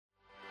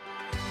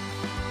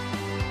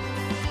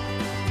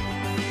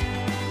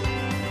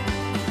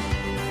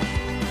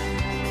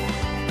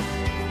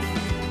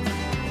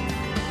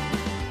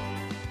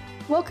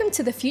Welcome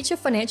to the Future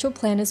Financial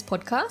Planners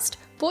podcast,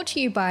 brought to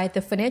you by the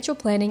Financial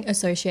Planning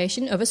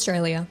Association of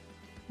Australia.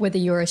 Whether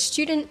you're a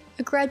student,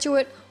 a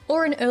graduate,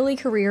 or an early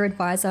career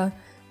advisor,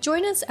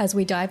 join us as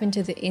we dive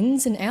into the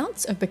ins and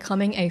outs of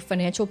becoming a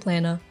financial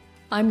planner.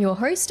 I'm your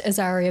host,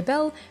 Azaria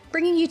Mitchell,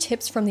 bringing you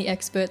tips from the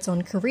experts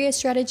on career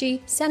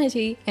strategy,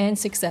 sanity, and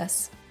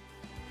success.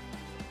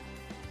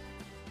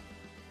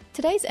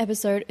 Today's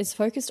episode is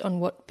focused on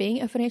what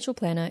being a financial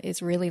planner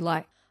is really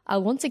like.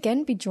 I'll once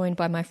again be joined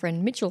by my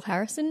friend Mitchell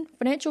Harrison,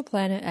 financial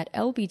planner at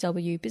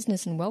LBW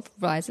Business and Wealth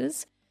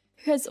Advisors,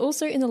 who has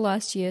also in the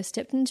last year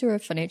stepped into a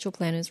financial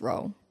planner's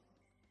role.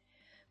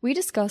 We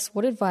discuss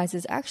what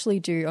advisors actually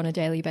do on a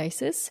daily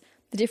basis,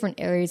 the different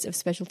areas of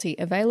specialty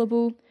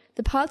available,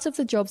 the parts of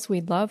the jobs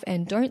we love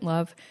and don't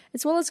love,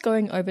 as well as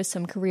going over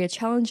some career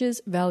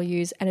challenges,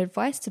 values, and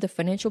advice to the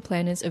financial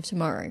planners of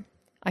tomorrow.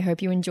 I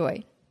hope you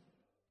enjoy.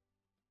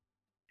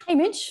 Hey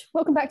Mitch,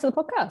 welcome back to the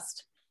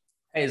podcast.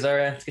 Hey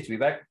Azaria, it's good to be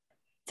back.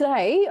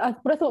 Today,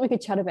 what I thought we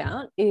could chat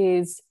about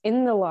is,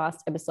 in the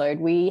last episode,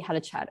 we had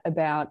a chat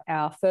about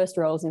our first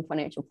roles in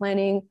financial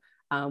planning,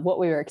 what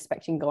we were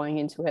expecting going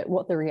into it,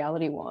 what the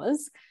reality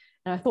was.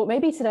 And I thought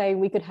maybe today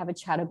we could have a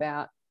chat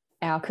about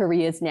our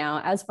careers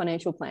now as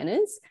financial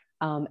planners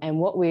and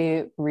what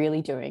we're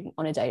really doing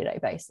on a day-to-day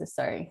basis.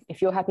 So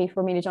if you're happy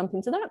for me to jump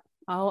into that,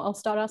 I'll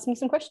start asking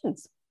some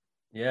questions.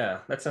 Yeah,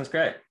 that sounds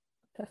great.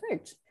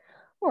 Perfect.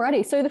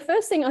 Alrighty, so the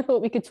first thing I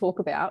thought we could talk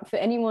about for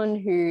anyone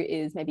who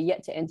is maybe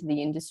yet to enter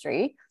the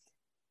industry,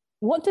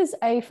 what does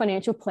a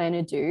financial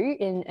planner do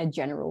in a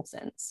general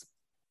sense?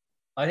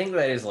 I think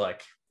that is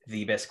like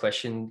the best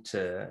question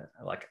to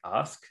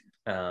ask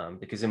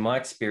because in my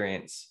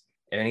experience,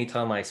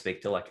 anytime I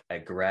speak to like a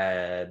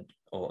grad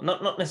or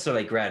not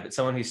necessarily a grad, but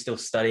someone who's still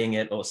studying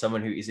it or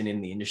someone who isn't in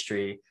the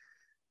industry,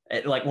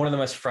 one of the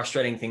most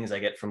frustrating things I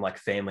get from like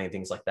family and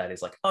things like that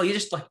is like, oh, you're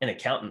just like an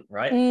accountant,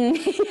 right?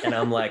 And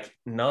I'm like,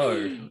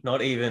 no,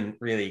 not even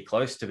really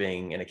close to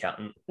being an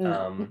accountant.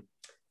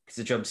 Because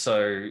the job's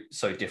so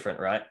different,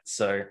 right?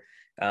 So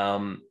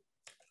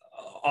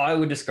I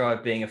would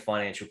describe being a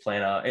financial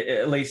planner,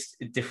 at least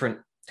different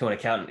to an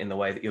accountant in the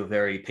way that you're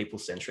very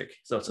people-centric.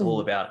 So it's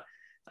all about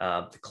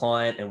the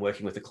client and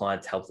working with the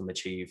client to help them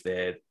achieve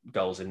their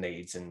goals and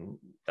needs and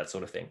that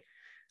sort of thing.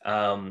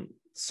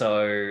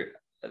 So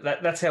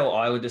that's how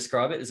I would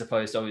describe it, as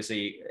opposed to,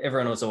 obviously,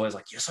 everyone was always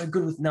like, you're so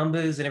good with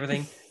numbers and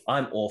everything.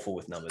 I'm awful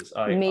with numbers.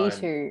 Me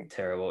too.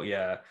 Terrible.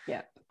 Yeah.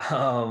 Yeah.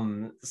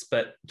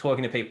 But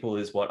talking to people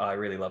is what I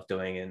really love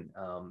doing. And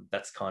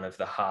that's kind of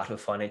the heart of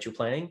financial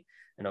planning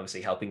and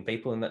obviously helping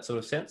people in that sort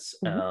of sense.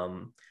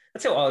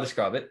 That's how I'll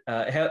describe it.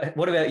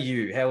 What about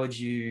you? How would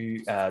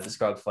you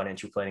describe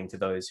financial planning to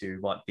those who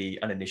might be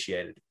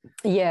uninitiated?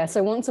 Yeah.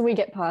 So once we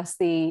get past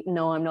the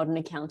no, I'm not an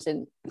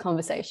accountant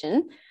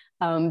conversation,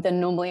 then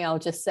normally I'll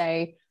just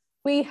say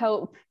we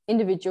help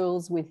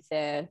individuals with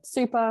their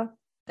super,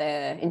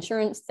 their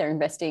insurance, their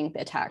investing,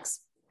 their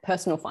tax,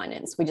 personal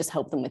finance. We just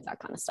help them with that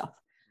kind of stuff.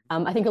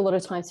 I think a lot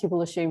of times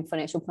people assume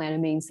financial planner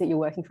means that you're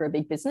working for a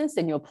big business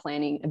and you're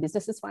planning a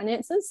business's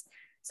finances.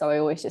 So I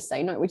always just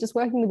say, no, we're just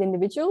working with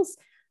individuals.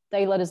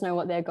 They let us know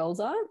what their goals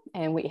are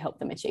and we help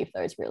them achieve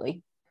those,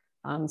 really.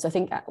 So I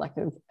think at like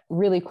a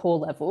really core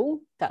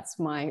level, that's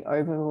my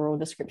overall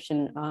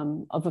description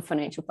of a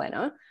financial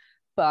planner.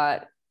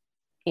 But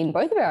in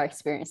both of our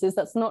experiences,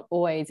 that's not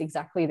always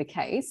exactly the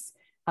case.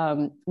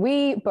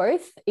 We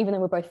both, even though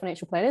we're both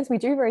financial planners, we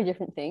do very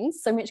different things.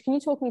 So Mitch, can you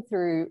talk me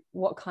through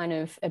what kind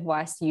of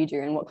advice you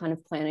do and what kind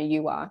of planner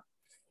you are?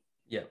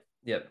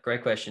 Yeah,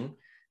 great question.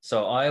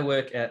 So I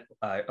work at,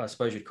 I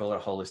suppose you'd call it a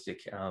holistic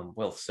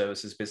wealth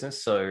services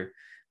business. So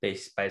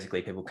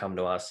basically people come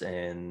to us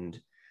and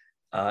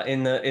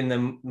in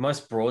the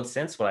most broad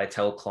sense, what I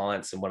tell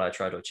clients and what I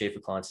try to achieve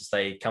for clients is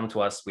they come to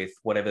us with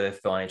whatever their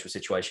financial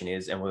situation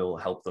is, and we'll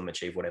help them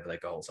achieve whatever their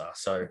goals are.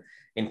 So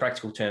in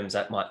practical terms,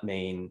 that might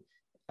mean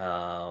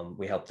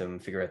we help them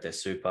figure out their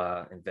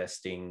super,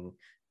 investing,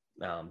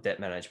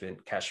 debt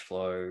management, cash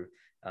flow,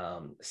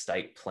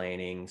 estate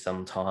planning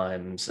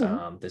sometimes.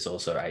 There's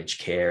also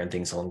aged care and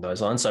things along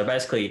those lines. So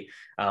basically,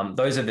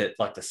 those are the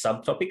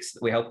subtopics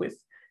that we help with.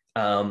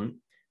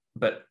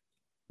 But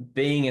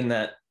being in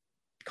that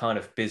kind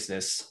of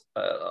business,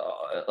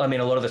 I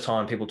mean, a lot of the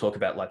time people talk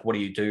about like, what do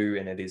you do?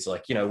 And it is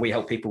like, we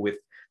help people with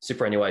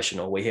superannuation,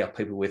 or we help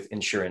people with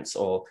insurance,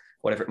 or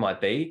whatever it might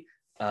be.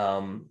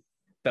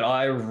 But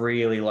I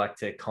really like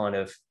to kind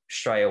of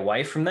stray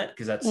away from that,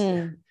 because that's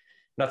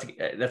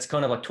that's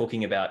kind of like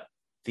talking about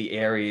the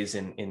areas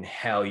in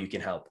how you can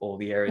help, or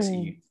the areas that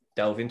you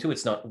delve into.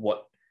 It's not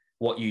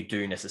what you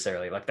do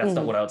necessarily. Like that's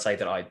not what I would say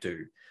that I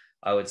do.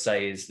 I would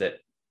say is that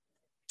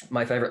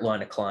my favorite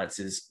line of clients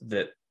is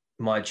that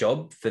my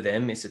job for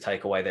them is to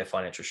take away their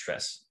financial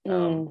stress,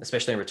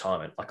 especially in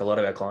retirement. Like a lot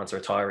of our clients are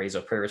retirees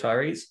or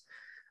pre-retirees.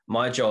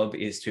 My job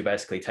is to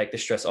basically take the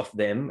stress off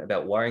them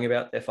about worrying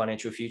about their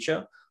financial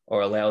future,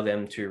 or allow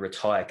them to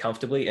retire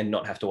comfortably and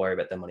not have to worry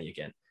about their money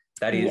again.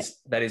 That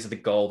is the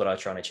goal that I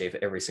try and achieve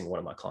for every single one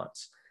of my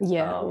clients.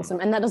 Yeah, awesome.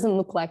 And that doesn't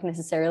look like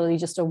necessarily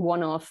just a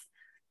one-off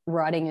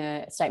writing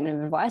a statement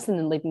of advice and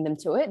then leaving them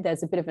to it.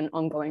 There's a bit of an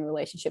ongoing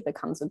relationship that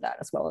comes with that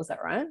as well. Is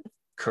that right?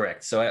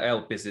 Correct. So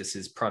our business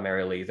is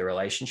primarily the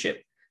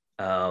relationship,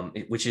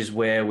 which is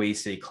where we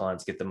see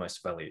clients get the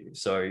most value.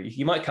 So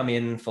you might come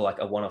in for like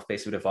a one-off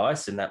piece of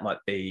advice, and that might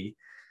be,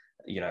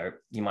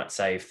 you might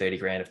save 30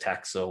 grand of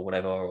tax or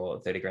whatever, or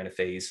 30 grand of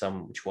fees,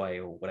 some which way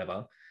or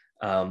whatever.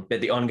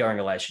 But the ongoing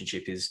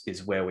relationship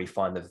is where we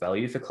find the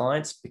value for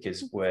clients,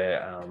 because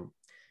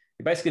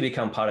you basically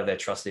become part of their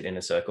trusted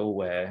inner circle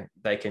where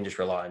they can just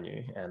rely on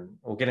you. And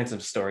we'll get into some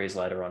stories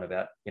later on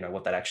about,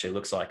 what that actually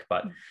looks like.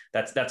 But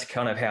that's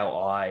kind of how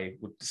I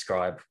would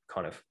describe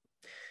kind of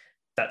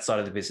that side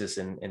of the business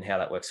and how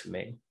that works for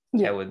me.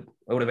 Yeah.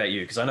 What about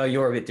you? Because I know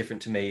you're a bit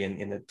different to me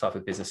in the type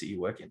of business that you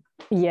work in.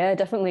 Yeah,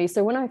 definitely.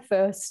 So when I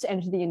first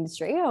entered the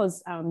industry, I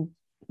was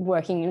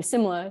working in a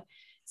similar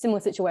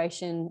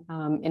situation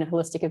in a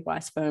holistic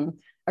advice firm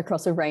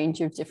across a range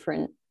of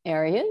different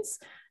areas.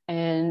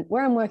 And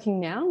where I'm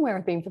working now, where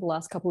I've been for the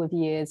last couple of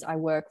years, I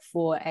work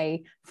for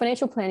a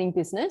financial planning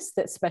business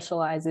that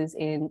specializes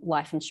in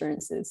life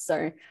insurances.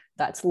 So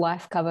that's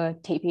life cover,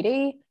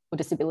 TPD or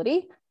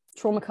disability,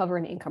 trauma cover,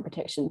 and income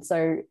protection.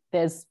 So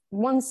there's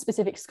one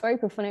specific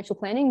scope of financial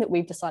planning that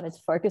we've decided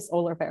to focus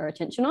all of our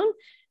attention on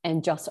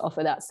and just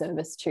offer that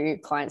service to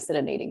clients that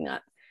are needing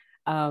that.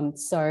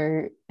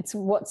 So it's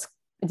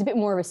a bit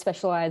more of a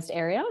specialized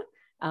area.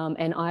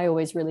 And I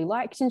always really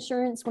liked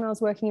insurance when I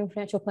was working in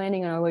financial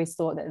planning, and I always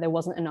thought that there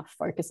wasn't enough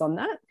focus on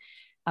that.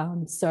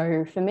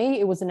 So for me,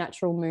 it was a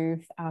natural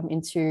move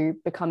into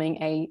becoming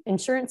an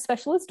insurance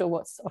specialist, or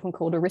what's often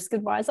called a risk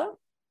advisor.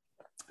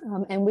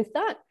 And with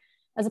that,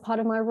 as a part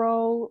of my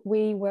role,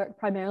 we work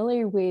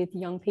primarily with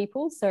young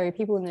people. So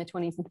people in their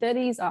 20s and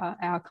 30s are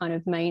our kind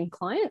of main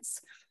clients.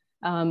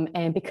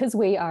 And because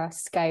we are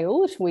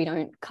scaled, we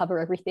don't cover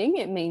everything.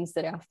 It means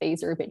that our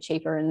fees are a bit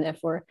cheaper and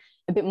therefore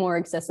a bit more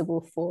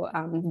accessible for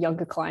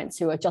younger clients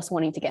who are just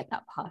wanting to get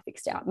that part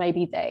fixed out.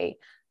 Maybe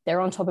they're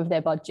on top of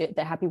their budget,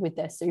 they're happy with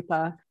their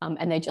super,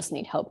 and they just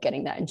need help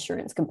getting that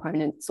insurance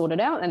component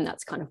sorted out. And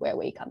that's kind of where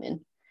we come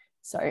in.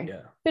 So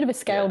a bit of a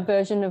scaled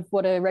version of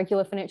what a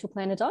regular financial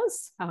planner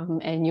does.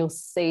 And you'll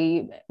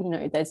see,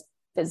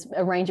 there's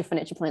a range of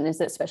financial planners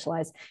that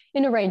specialize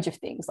in a range of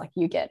things. Like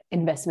you get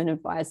investment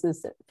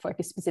advisors that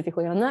focus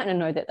specifically on that.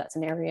 And I know that that's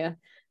an area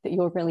that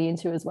you're really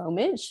into as well,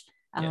 Mitch.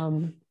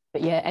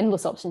 But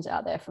endless options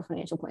out there for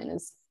financial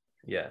planners.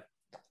 Yeah.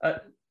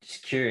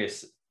 Just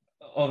curious.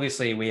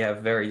 Obviously, we have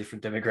very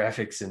different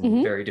demographics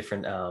and very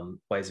different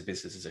ways of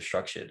businesses are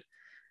structured.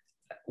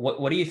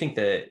 What do you think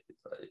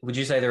would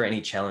you say there are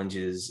any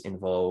challenges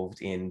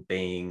involved in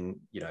being,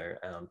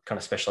 kind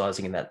of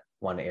specializing in that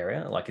one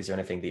area? Like, is there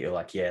anything that you're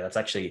like, that's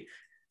actually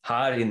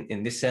hard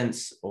in this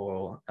sense,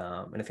 or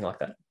anything like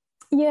that?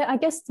 Yeah, I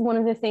guess one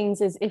of the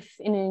things is if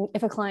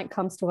a client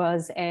comes to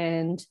us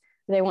and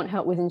they want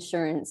help with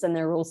insurance and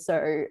they're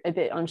also a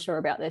bit unsure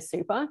about their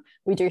super,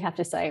 we do have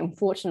to say,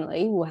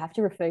 unfortunately, we'll have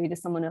to refer you to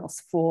someone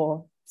else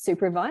for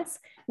super advice.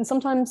 And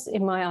sometimes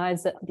in my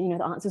eyes, the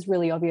answer is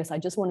really obvious. I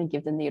just want to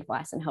give them the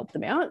advice and help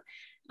them out.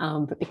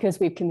 But because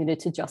we've committed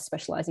to just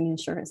specializing in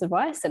insurance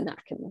advice, and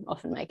that can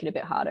often make it a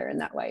bit harder in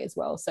that way as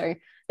well. So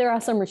there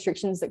are some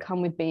restrictions that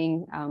come with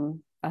being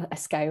a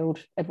scaled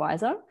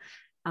advisor.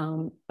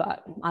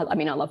 But I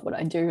love what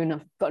I do, and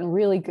I've gotten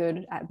really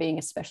good at being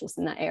a specialist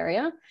in that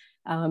area,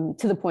 to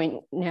the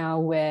point now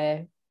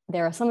where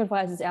there are some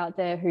advisors out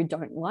there who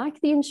don't like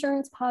the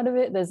insurance part of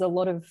it. There's a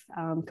lot of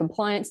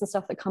compliance and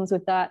stuff that comes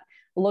with that,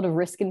 a lot of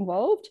risk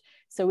involved.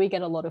 So we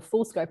get a lot of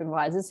full scope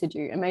advisors who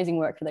do amazing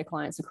work for their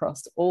clients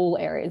across all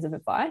areas of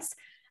advice,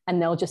 and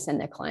they'll just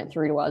send their client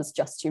through to us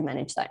just to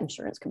manage that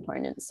insurance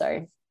component.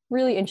 So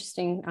really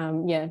interesting,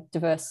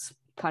 diverse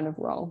kind of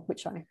role,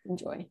 which I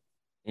enjoy.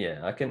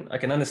 Yeah, I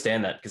can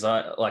understand that,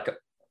 because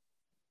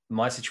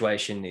my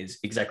situation is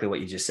exactly what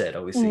you just said.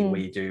 Obviously,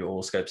 we do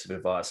all scopes of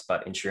advice,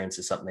 but insurance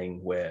is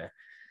something where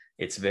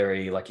it's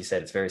very, like you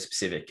said, it's very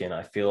specific. And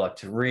I feel like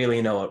to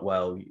really know it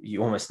well,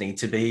 you almost need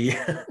to be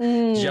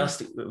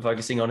just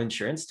focusing on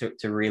insurance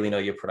to really know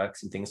your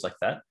products and things like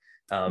that.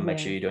 Make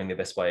sure you're doing the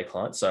best by your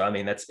clients. So,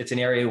 it's an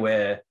area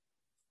where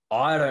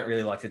I don't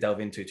really like to delve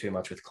into too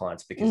much with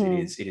clients, because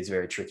it is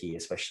very tricky,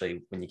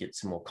 especially when you get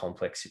some more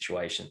complex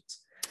situations.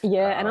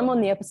 Yeah, and I'm on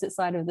the opposite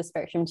side of the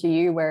spectrum to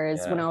you,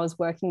 whereas when I was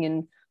working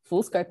in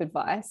full scope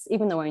advice,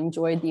 even though I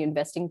enjoyed the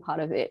investing part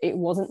of it, it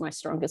wasn't my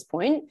strongest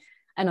point.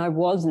 And I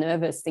was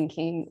nervous,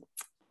 thinking,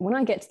 when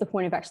I get to the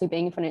point of actually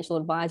being a financial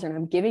advisor and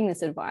I'm giving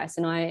this advice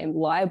and I am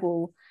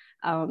liable,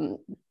 for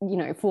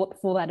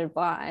that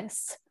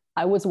advice,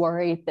 I was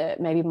worried that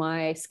maybe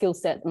my skill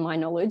set and my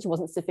knowledge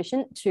wasn't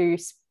sufficient to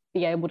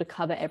be able to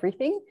cover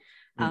everything.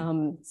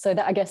 So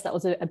that, I guess that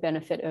was a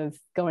benefit of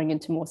going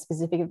into more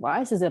specific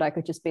advice, is that I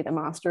could just be the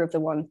master of the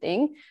one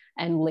thing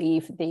and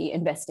leave the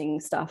investing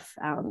stuff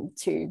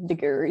to the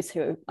gurus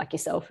who, like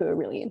yourself, who are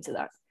really into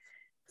that.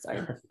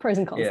 So pros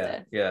and cons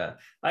there. Yeah.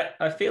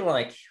 I feel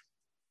like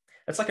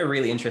that's like a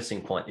really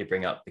interesting point you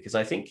bring up, because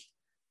I think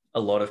a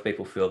lot of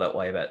people feel that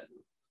way about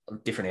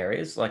different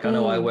areas. Like I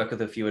know I work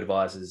with a few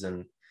advisors,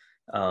 and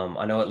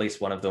I know at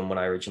least one of them when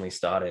I originally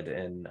started,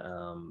 and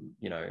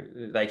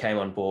they came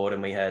on board,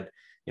 and we had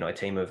a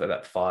team of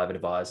about 5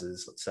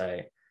 advisors, let's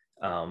say.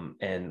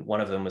 And one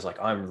of them was like,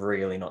 I'm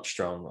really not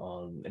strong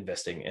on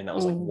investing. And that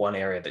was like one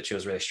area that she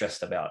was really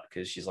stressed about,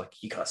 because she's like,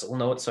 you guys all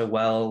know it so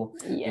well.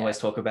 You always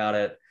talk about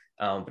it.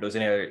 But it was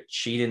an area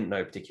she didn't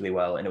know particularly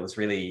well. And it was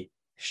really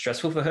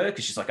stressful for her,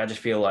 because she's like, I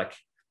just feel like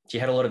she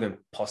had a lot of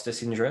imposter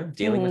syndrome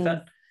dealing with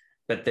that.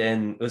 But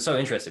then it was so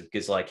interesting,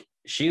 because like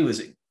she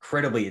was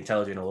incredibly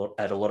intelligent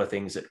at a lot of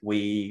things that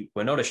we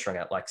were not as strong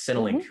at, like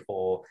Centrelink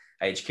or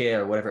aged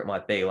care or whatever it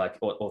might be, like,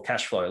 or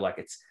cash flow.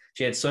 Like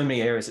she had so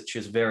many areas that she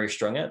was very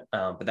strong at,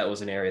 but that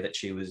was an area that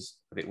she was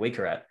a bit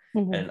weaker at.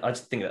 And I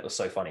just think that was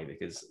so funny,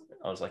 because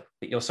I was like,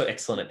 but you're so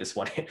excellent at this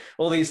one.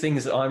 All these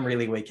things that I'm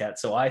really weak at.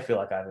 So I feel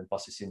like I have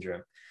imposter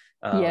syndrome.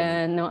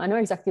 Yeah, no, I know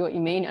exactly what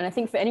you mean. And I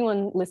think for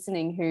anyone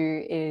listening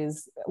who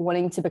is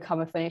wanting to become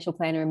a financial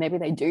planner, and maybe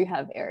they do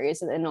have areas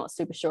that they're not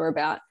super sure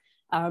about,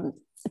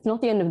 it's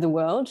not the end of the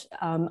world.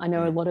 I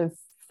know a lot of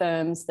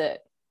firms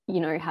that,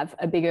 have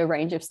a bigger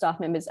range of staff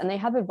members, and they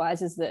have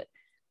advisors that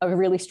are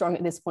really strong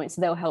at this point.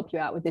 So they'll help you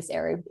out with this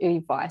area of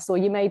advice. Or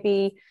you may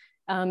be,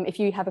 if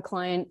you have a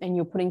client and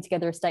you're putting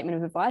together a statement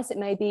of advice, it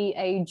may be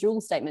a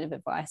dual statement of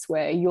advice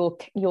where you're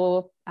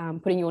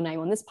putting your name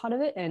on this part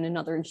of it and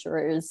another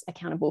insurer is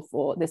accountable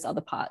for this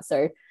other part.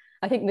 So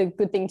I think the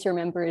good thing to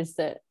remember is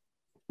that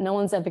no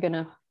one's ever going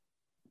to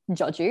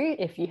judge you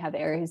if you have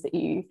areas that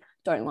you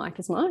don't like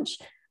as much.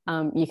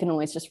 You can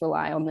always just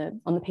rely on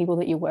the people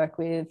that you work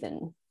with,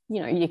 and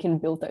you can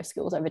build those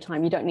skills over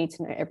time. You don't need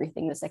to know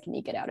everything the second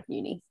you get out of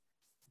uni.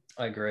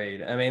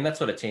 Agreed. I mean, that's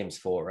what a team's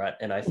for, right?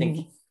 And I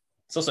think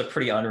it's also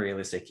pretty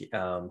unrealistic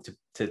to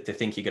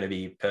think you're going to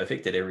be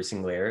perfect at every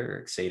single area or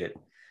exceed it,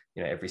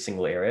 every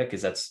single area,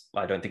 because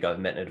I don't think I've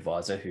met an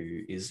advisor who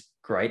is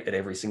great at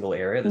every single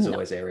area. There's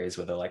always areas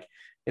where they're like,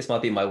 this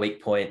might be my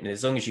weak point, and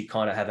as long as you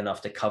kind of have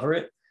enough to cover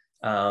it,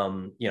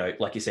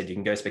 like you said, you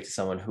can go speak to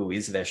someone who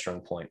is their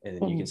strong point,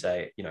 and then you can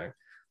say,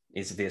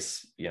 is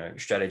this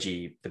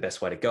strategy the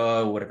best way to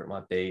go, or whatever it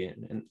might be,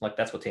 and like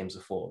that's what teams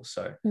are for.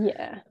 So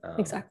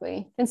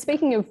exactly. And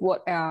speaking of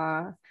what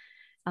our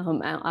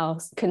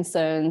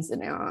concerns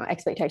and our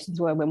expectations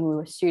were when we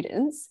were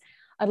students,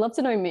 I'd love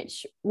to know,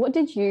 Mitch, what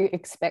did you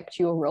expect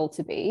your role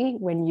to be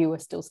when you were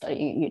still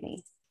studying at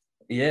uni?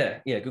 Yeah,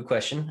 good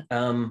question.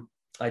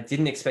 I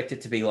didn't expect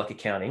it to be like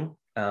accounting,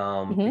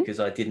 because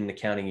I did an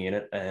accounting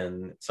unit,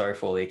 and sorry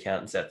for all the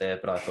accountants out there,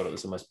 but I thought it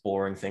was the most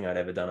boring thing I'd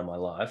ever done in my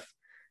life.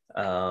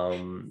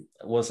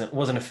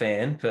 Wasn't a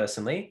fan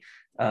personally.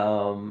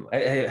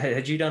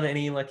 Had you done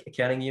any like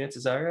accounting units,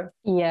 Azaria?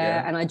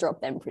 Yeah, and I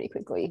dropped them pretty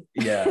quickly.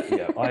 Yeah,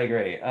 I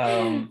agree.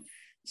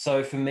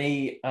 So for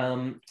me,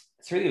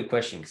 it's a really good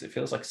question, because it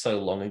feels like so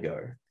long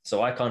ago.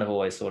 So I kind of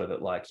always thought of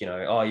it like, you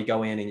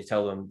go in and you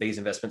tell them these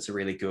investments are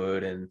really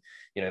good, and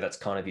that's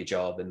kind of your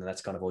job, and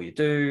that's kind of all you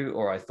do.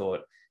 Or I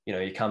thought,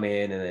 you come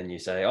in and then you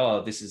say,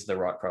 oh, this is the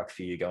right product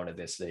for you, go into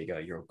this, there you go,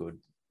 you're all good,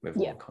 move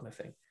on, kind of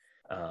thing.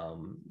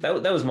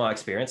 That was my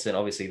experience, and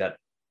obviously that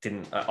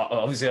didn't.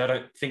 Obviously, I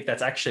don't think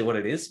that's actually what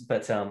it is,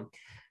 but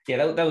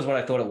that was what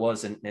I thought it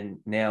was, and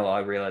now I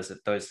realize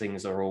that those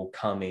things are all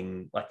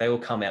coming, like they all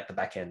come out the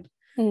back end.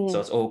 So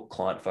it's all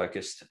client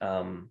focused,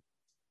 and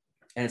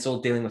it's all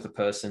dealing with the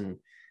person,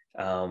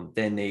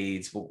 their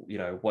needs,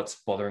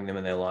 what's bothering them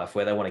in their life,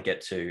 where they want to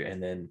get to,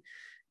 and then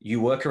you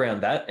work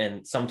around that.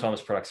 And sometimes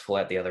products fall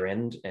out the other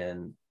end,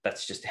 and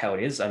that's just how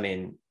it is. I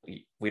mean,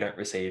 we don't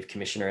receive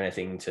commission or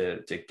anything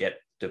to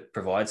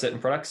provide certain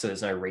products, so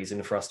there's no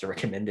reason for us to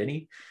recommend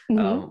any.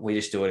 We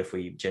just do it if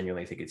we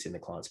genuinely think it's in the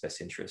client's best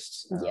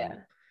interests.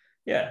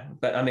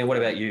 But I mean, what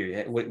about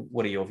you?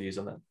 What are your views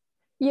on that?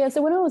 Yeah,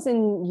 so when I was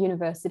in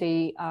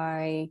university,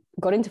 I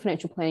got into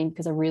financial planning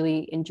because I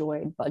really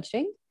enjoyed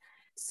budgeting.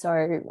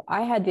 So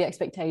I had the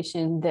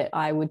expectation that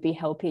I would be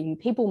helping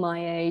people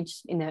my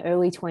age in their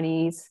early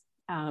 20s,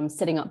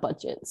 setting up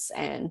budgets.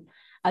 And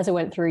as I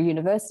went through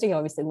university, I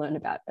obviously learned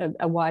about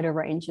a wider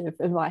range of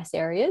advice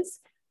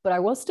areas. But I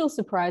was still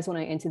surprised when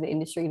I entered the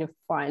industry to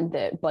find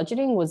that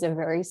budgeting was a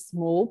very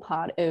small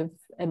part of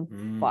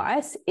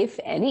advice, if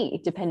any,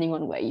 depending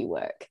on where you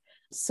work.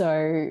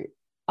 So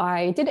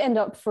I did end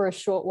up for a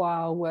short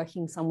while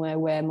working somewhere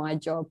where my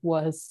job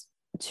was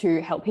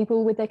to help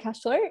people with their cash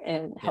flow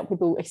and help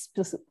people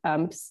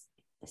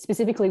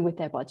specifically with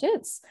their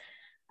budgets.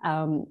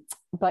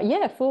 But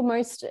yeah, for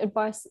most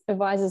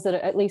advisors that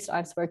at least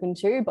I've spoken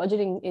to,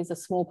 budgeting is a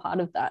small part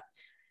of that.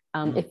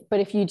 But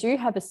if you do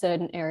have a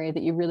certain area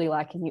that you really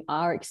like and you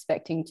are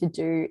expecting to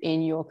do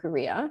in your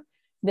career,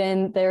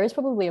 then there is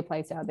probably a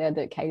place out there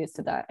that caters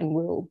to that and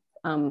will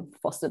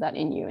foster that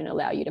in you and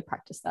allow you to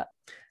practice that.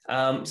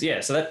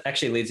 So that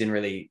actually leads in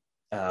really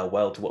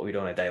well to what we do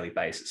on a daily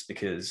basis,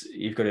 because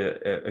you've got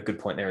a good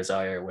point there,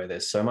 Azaria, where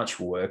there's so much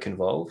work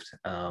involved.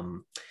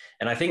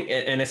 And I think,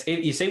 and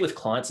you see with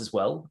clients as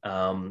well,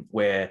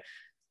 where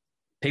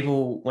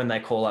people, when they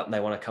call up and they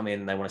want to come in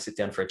and they want to sit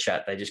down for a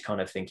chat, they just kind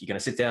of think you're going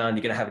to sit down,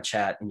 you're going to have a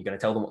chat, and you're going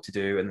to tell them what to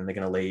do, and then they're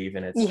going to leave,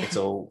 and it's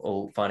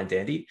all fine and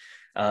dandy.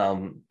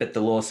 But the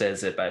law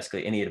says that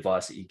basically any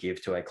advice that you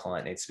give to a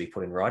client needs to be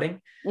put in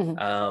writing.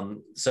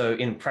 So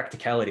in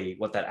practicality,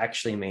 what that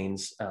actually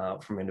means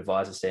from an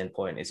advisor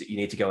standpoint is that you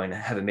need to go in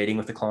and have a meeting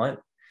with the client.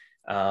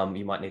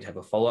 You might need to have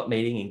a follow-up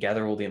meeting and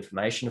gather all the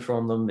information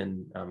from them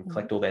and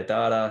collect all their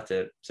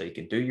data so you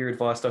can do your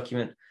advice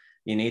document.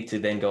 You need to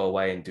then go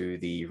away and do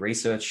the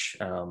research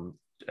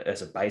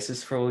as a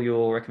basis for all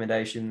your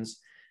recommendations.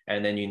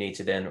 And then you need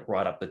to then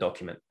write up the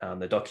document.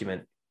 The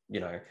document,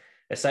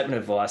 a statement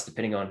of advice,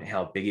 depending on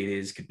how big it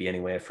is, could be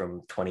anywhere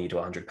from 20 to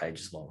 100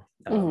 pages long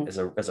as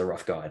a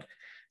rough guide.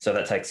 So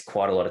that takes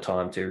quite a lot of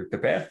time to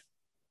prepare.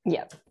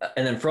 Yeah.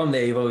 And then from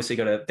there, you've obviously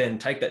got to then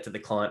take that to the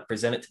client,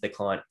 present it to the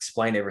client,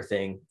 explain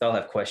everything. They'll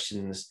have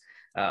questions.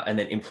 And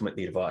then implement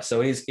the advice.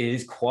 So it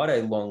is quite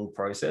a long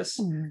process.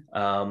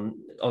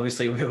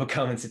 Obviously, people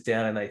come and sit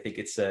down and they think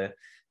it's a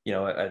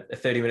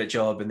 30-minute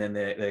job, and then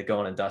they're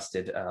gone and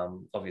dusted.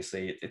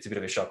 Obviously, it's a bit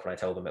of a shock when I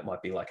tell them it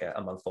might be like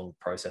a month-long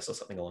process or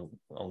something along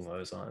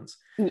those lines.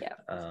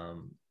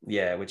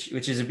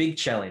 Which is a big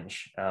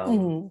challenge,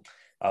 I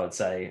would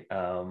say.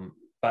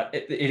 But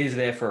it is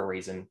there for a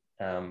reason,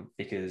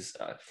 because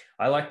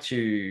I like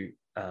to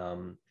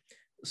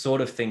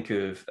sort of think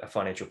of a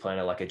financial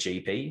planner like a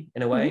GP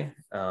in a way,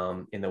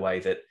 in the way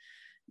that,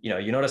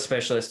 you're not a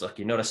specialist, like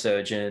you're not a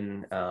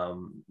surgeon,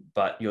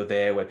 but you're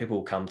there where people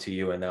will come to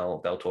you and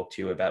they'll talk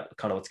to you about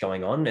kind of what's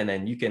going on. And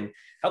then you can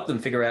help them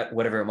figure out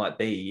whatever it might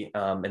be.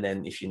 And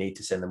then if you need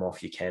to send them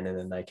off, you can, and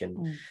then they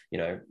can,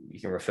 you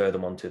can refer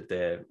them onto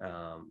their,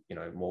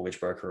 mortgage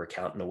broker or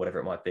accountant or whatever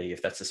it might be,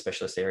 if that's a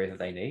specialist area that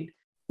they need.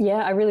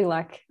 Yeah, I really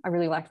like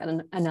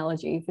that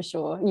analogy for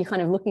sure. You're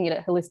kind of looking at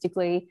it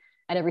holistically,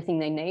 at everything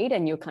they need,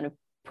 and you're kind of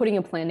putting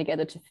a plan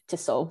together to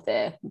solve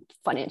their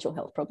financial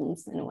health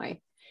problems in a way.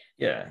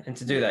 Yeah, and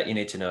to do that, you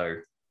need to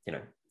know,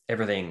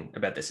 everything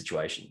about their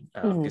situation,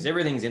 because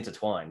everything's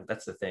intertwined.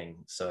 That's the thing.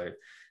 So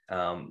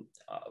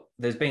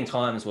there's been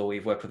times where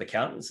we've worked with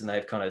accountants and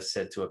they've kind of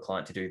said to a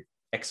client to do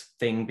X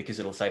thing because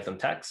it'll save them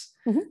tax.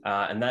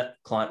 And that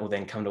client will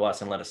then come to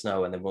us and let us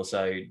know. And then we'll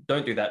say,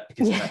 don't do that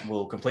because that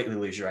will completely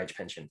lose your age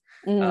pension.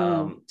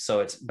 So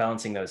it's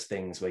balancing those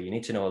things where you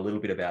need to know a little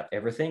bit about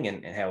everything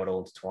and how it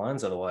all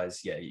intertwines.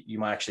 Otherwise, you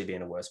might actually be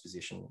in a worse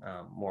position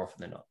more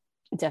often than not.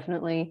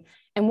 Definitely.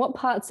 And what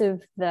parts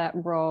of that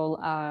role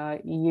are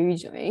you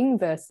doing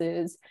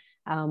versus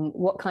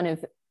what kind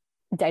of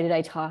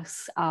day-to-day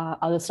tasks are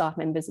other staff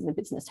members in the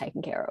business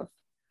taking care of?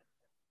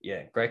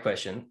 Yeah, great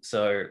question.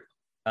 So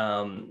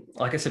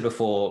like I said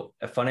before,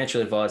 a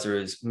financial advisor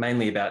is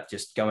mainly about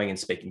just going and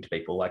speaking to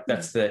people. Like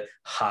that's the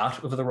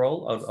heart of the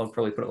role. I'll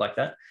probably put it like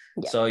that.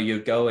 Yeah. So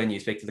you go and you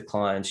speak to the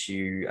clients,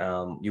 you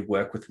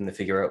work with them to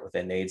figure out what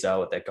their needs are,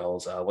 what their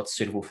goals are, what's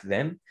suitable for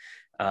them.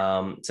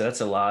 So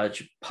that's a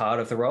large part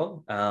of the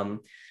role.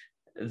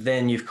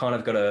 Then you've kind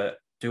of got to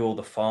do all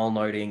the file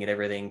noting and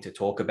everything to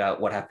talk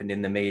about what happened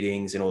in the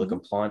meetings and all the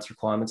compliance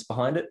requirements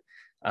behind it.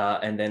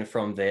 And then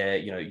from there,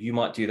 you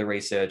might do the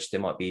research. There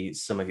might be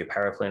some of your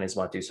paraplanners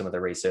might do some of the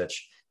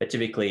research, but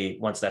typically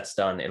once that's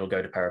done, it'll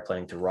go to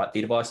paraplanning to write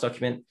the advice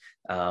document.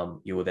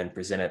 You will then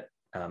present it,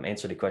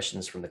 answer the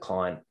questions from the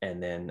client,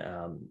 and then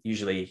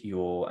usually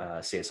your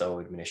CSO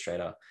or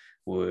administrator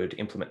would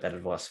implement that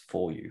advice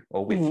for you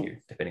or with you,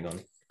 depending on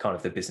kind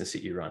of the business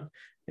that you run.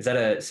 Is that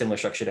a similar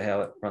structure to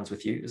how it runs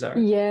with you,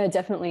 Azaria? Yeah,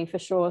 definitely, for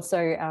sure.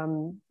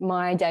 So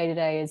my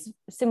day-to-day is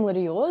similar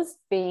to yours,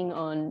 being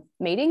on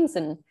meetings,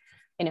 and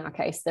in our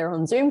case, they're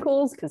on Zoom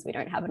calls because we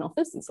don't have an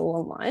office, it's all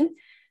online.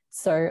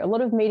 So a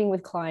lot of meeting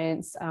with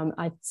clients.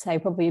 I'd say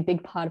probably a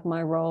big part of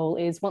my role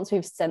is once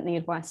we've sent the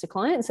advice to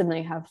clients and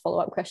they have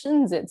follow-up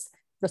questions, it's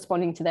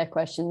responding to their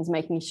questions,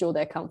 making sure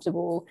they're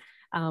comfortable,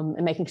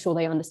 and making sure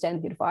they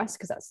understand the advice,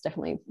 because that's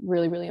definitely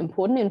really, really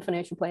important in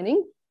financial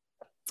planning.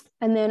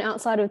 And then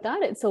outside of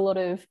that, it's a lot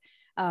of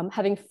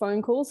having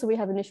phone calls. So we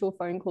have initial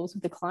phone calls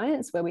with the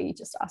clients where we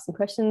just ask them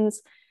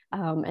questions.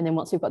 And then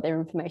once we've got their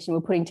information,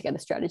 we're putting together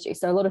strategy.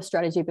 So a lot of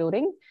strategy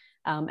building.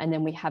 And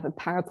then we have a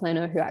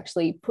paraplanner who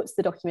actually puts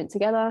the document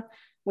together.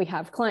 We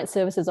have client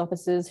services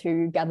officers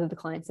who gather the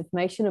client's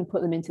information and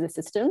put them into the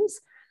systems.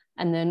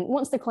 And then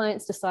once the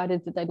client's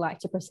decided that they'd like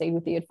to proceed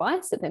with the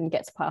advice, it then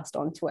gets passed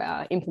on to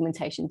our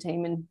implementation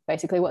team. And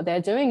basically what they're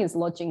doing is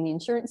lodging the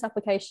insurance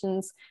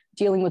applications,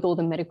 dealing with all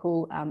the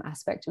medical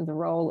aspect of the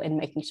role, and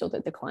making sure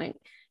that the client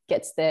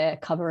gets their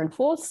cover and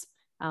force.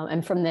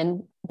 And from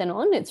then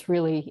on, it's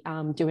really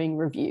doing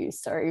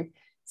reviews. So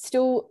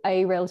still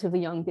a relatively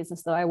young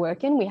business that I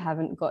work in. We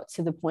haven't got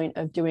to the point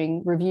of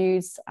doing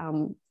reviews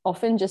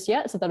often just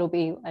yet. So that'll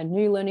be a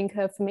new learning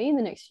curve for me in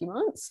the next few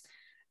months.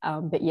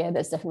 But yeah,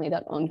 there's definitely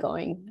that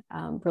ongoing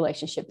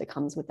relationship that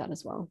comes with that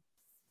as well.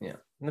 Yeah,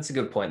 and that's a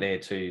good point there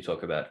to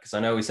talk about, because I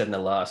know we said in the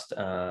last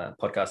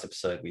podcast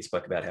episode we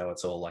spoke about how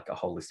it's all like a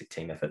holistic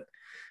team effort,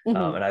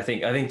 and I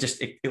think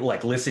just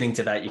like listening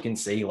to that, you can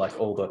see like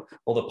all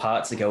the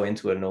parts that go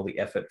into it and all the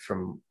effort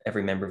from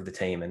every member of the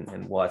team,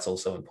 and why it's all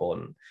so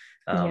important.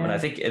 And I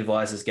think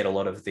advisors get a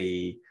lot of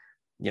the,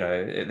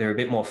 they're a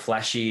bit more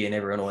flashy, and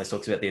everyone always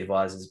talks about the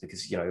advisors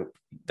because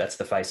that's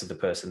the face of the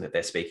person that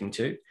they're speaking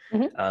to,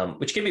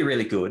 which can be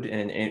really good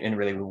and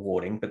really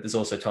rewarding. But there's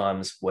also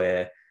times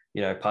where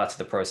parts of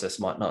the process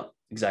might not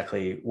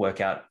exactly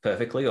work out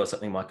perfectly, or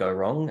something might go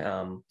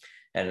wrong.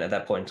 And at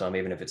that point in time,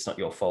 even if it's not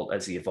your fault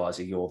as the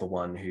advisor, you're the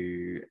one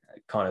who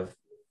kind of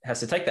has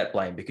to take that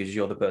blame, because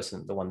you're the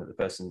one that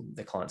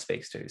the client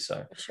speaks to.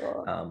 So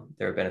sure.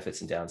 There are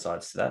benefits and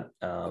downsides to that.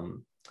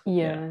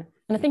 And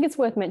I think it's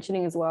worth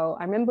mentioning as well.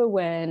 I remember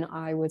when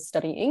I was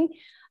studying,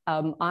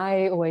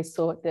 I always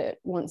thought that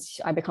once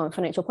I become a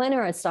financial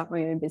planner, I'd start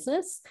my own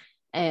business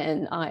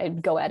and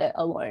I'd go at it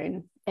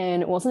alone.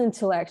 And it wasn't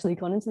until I actually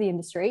got into the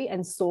industry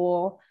and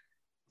saw,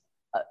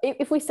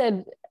 if we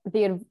said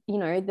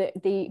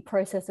the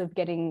process of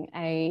getting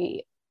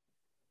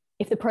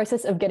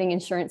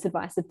insurance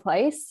advice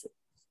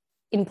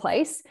in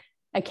place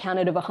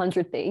accounted of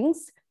 100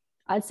 things,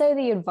 I'd say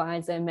the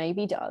advisor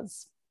maybe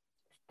does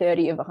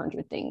 30 of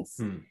 100 things.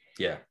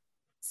 Yeah.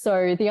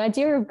 So the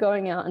idea of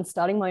going out and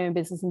starting my own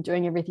business and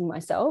doing everything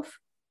myself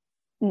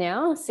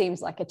now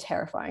seems like a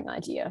terrifying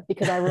idea,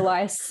 because I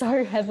rely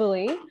so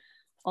heavily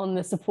on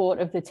the support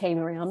of the team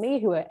around me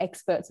who are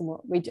experts in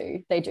what we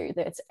do.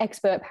 It's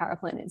expert power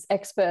planners,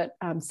 expert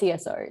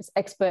CSOs,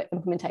 expert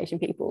implementation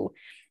people.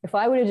 If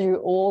I were to do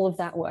all of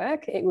that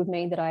work, it would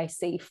mean that I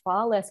see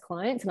far less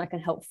clients and I can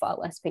help far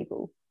less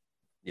people.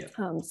 Yeah.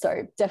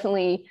 So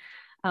definitely,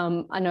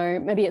 I know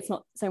maybe it's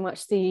not so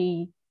much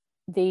the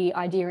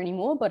idea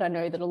anymore, but I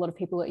know that a lot of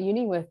people at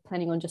uni were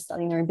planning on just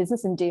starting their own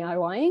business and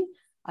DIYing.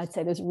 I'd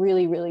say there's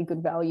really, really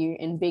good value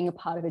in being a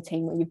part of a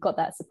team where you've got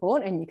that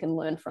support and you can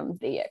learn from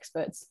the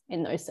experts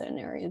in those certain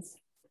areas.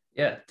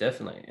 Yeah,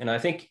 definitely. And I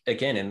think,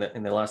 again,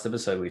 in the last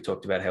episode, we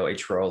talked about how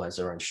each role has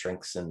their own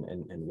strengths and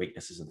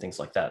weaknesses and things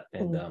like that.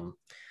 And,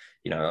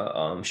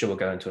 I'm sure we'll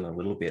go into it in a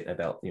little bit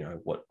about,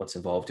 what's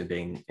involved in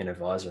being an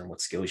advisor and what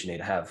skills you need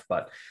to have,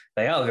 but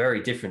they are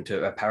very different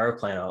to a power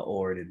planner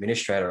or an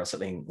administrator or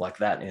something like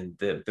that. And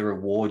the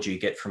reward you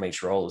get from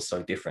each role is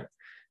so different.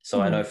 So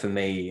I know for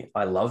me,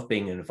 I love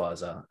being an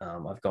advisor.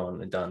 I've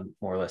gone and done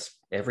more or less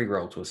every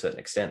role to a certain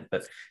extent,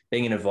 but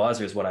being an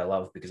advisor is what I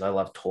love, because I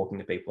love talking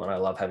to people and I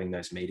love having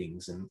those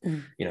meetings. And,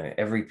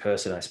 every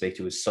person I speak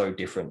to is so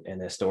different,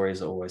 and their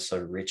stories are always so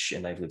rich,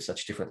 and they've lived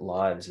such different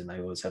lives, and they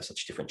always have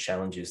such different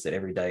challenges, that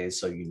every day is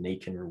so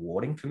unique and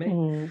rewarding for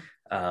me.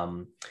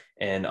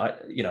 And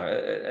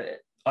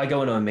I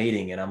go into a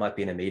meeting and I might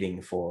be in a meeting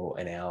for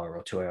an hour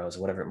or 2 hours or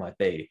whatever it might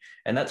be.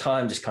 And that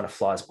time just kind of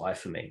flies by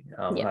for me.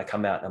 And I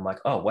come out and I'm like,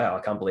 oh, wow,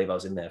 I can't believe I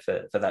was in there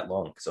for that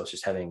long, because I was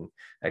just having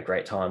a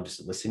great time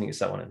just listening to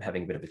someone and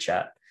having a bit of a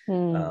chat,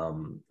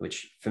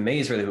 which for me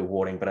is really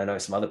rewarding. But I know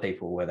some other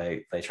people where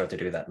they try to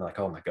do that and like,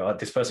 oh my God,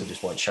 this person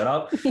just won't shut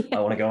up. I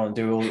want to go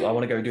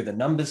do the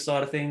numbers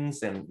side of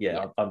things. And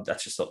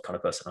that's just the kind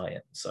of person I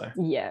am. So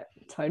yeah,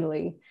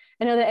 totally.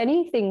 And are there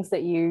any things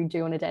that you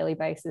do on a daily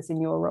basis in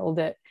your role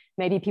that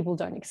maybe people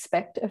don't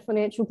expect a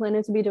financial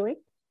planner to be doing?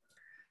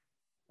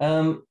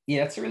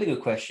 That's a really good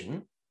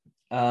question.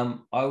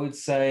 I would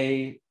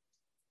say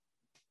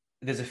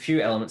there's a few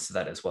elements to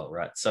that as well,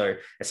 right? So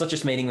it's not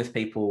just meeting with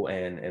people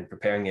and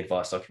preparing the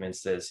advice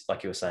documents. There's,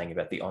 like you were saying,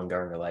 about the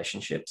ongoing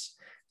relationships.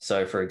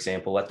 So for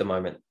example, at the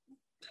moment,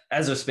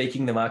 as we're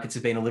speaking, the markets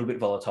have been a little bit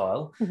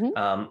volatile.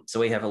 So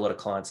we have a lot of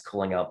clients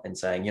calling up and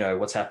saying,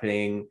 what's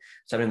happening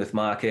with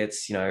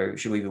markets?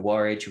 Should we be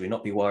worried? Should we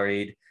not be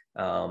worried?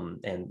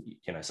 And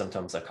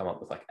sometimes they come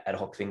up with like ad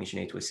hoc things you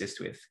need to assist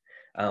with.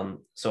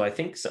 So I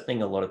think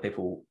something a lot of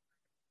people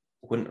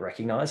wouldn't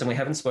recognize, and we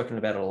haven't spoken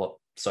about it a lot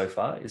so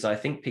far, is I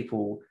think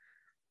people,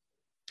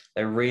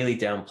 they really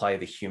downplay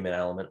the human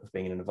element of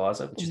being an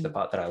advisor, which is the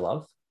part that I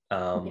love.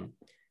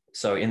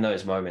 So in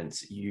those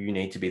moments, you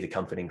need to be the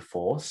comforting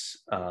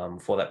force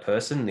for that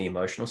person, the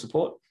emotional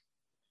support.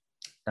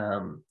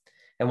 And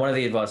one of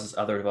the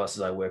other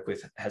advisors I work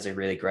with has a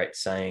really great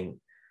saying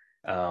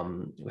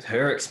with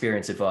her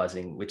experience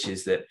advising, which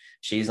is that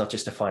she's not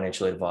just a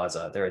financial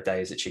advisor. There are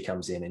days that she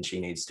comes in and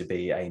she needs to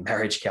be a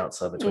marriage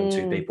counselor between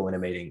two people in a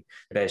meeting.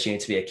 There are days she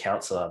needs to be a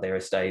counselor. There are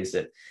days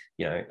that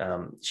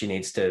she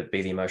needs to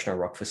be the emotional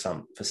rock for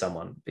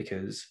someone,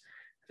 because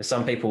for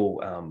some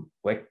people,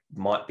 we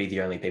might be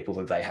the only people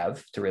that they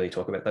have to really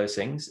talk about those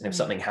things. And if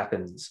something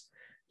happens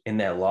in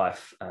their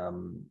life,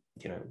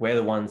 we're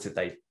the ones that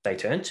they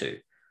turn to.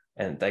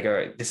 And they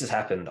go, this has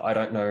happened. I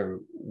don't know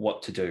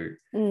what to do.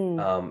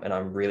 And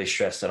I'm really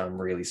stressed and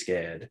I'm really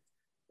scared.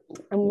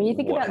 And when you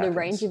think about the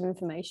range of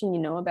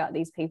information about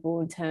these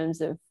people in terms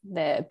of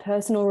their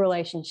personal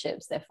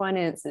relationships, their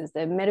finances,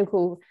 their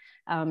medical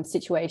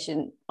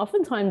situation,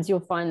 oftentimes you'll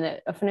find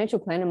that a financial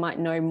planner might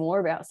know more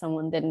about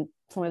someone than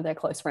some of their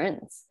close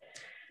friends.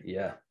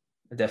 Yeah,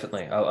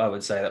 definitely. I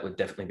would say that would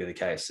definitely be the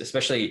case,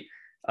 especially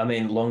I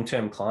mean,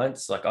 long-term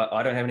clients, like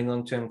I don't have any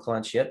long-term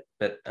clients yet,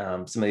 but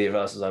some of the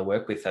advisors I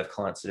work with have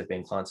clients that have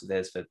been clients of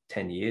theirs for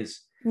 10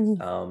 years.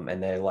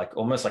 And they're like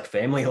almost like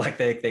family, like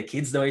their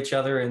kids know each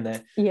other and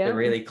they're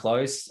really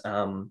close.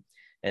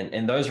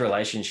 And those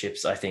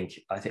relationships, I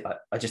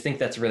just think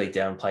that's really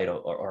downplayed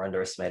or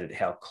underestimated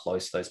how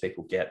close those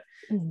people get,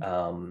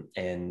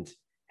 and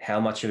how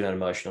much of an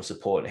emotional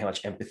support, how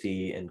much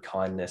empathy and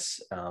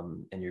kindness,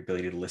 and your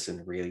ability to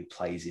listen really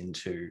plays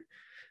into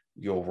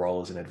your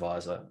role as an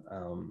advisor.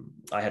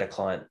 I had a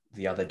client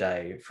the other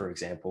day, for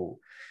example.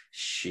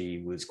 She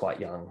was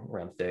quite young,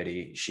 around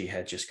 30. She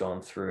had just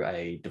gone through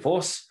a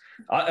divorce.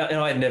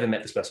 I had never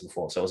met this person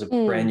before, so it was a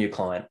brand new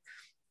client.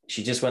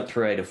 She just went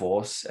through a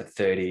divorce at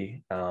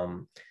 30.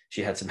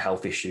 She had some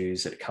health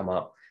issues that had come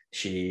up.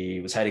 She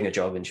was hating a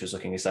job and she was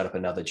looking to start up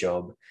another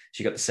job.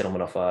 She got the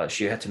settlement offer.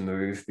 She had to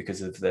move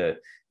because of the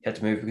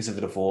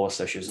divorce.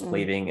 So she was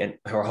leaving, and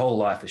her whole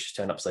life was just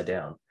turned upside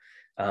down.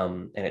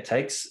 And it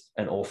takes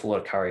an awful lot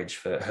of courage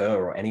for her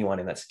or anyone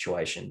in that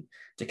situation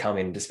to come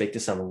in to speak to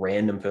some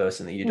random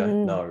person that you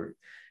don't know,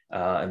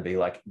 and be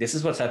like, this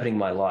is what's happening in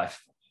my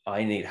life.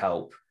 I need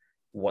help.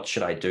 What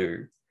should I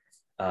do?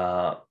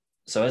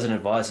 So as an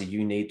advisor,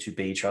 you need to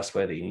be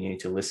trustworthy. You need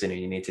to listen and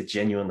you need to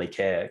genuinely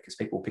care, because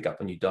people will pick up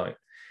when you don't.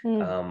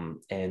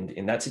 And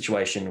in that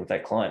situation with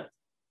that client,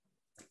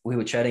 we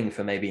were chatting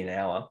for maybe an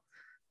hour,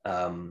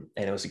 and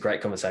it was a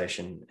great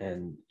conversation.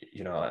 And,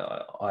 you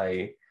know,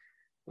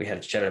 we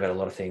had chatted about a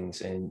lot of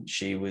things, and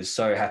she was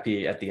so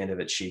happy at the end of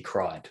it. She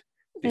cried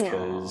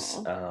because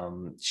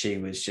she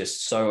was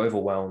just so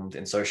overwhelmed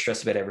and so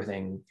stressed about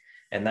everything.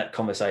 And that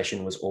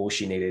conversation was all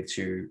she needed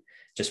to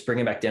just bring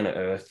her back down to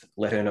earth,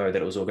 let her know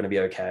that it was all going to be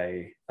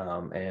okay,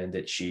 and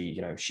that she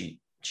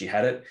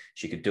had it,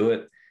 she could do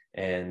it,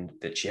 and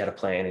that she had a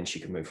plan and she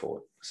could move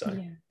forward. So,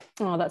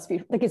 oh, that's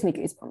beautiful. That gives me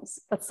goosebumps.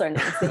 That's so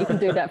nice that you can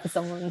do that for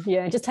someone.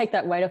 Yeah, just take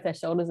that weight off their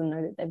shoulders and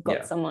know that they've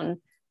got someone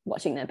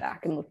watching their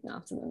back and looking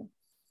after them.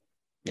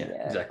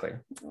 Yeah, exactly.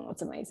 Oh,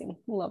 it's amazing.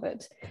 Love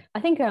it. I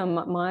think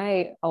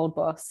my old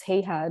boss,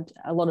 he had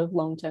a lot of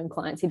long-term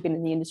clients. He'd been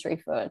in the industry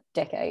for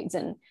decades,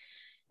 and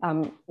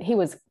he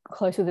was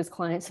close with his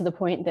clients to the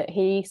point that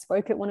he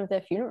spoke at one of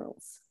their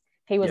funerals.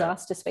 He was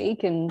asked to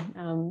speak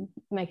and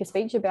make a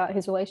speech about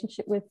his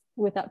relationship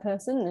with that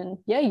person. And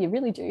you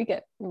really do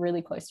get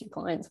really close to your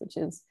clients, which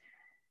is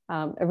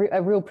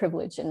a real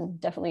privilege and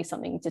definitely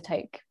something to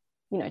take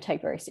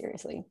very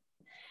seriously.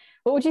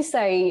 What would you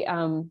say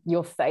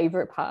your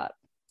favorite part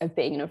of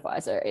being an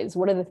advisor is?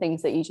 What are the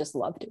things that you just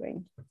love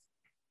doing?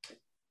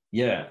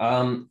 At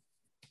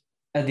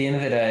the end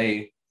of the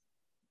day,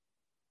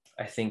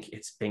 I think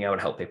it's being able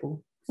to help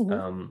people,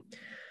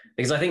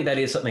 because I think that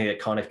is something that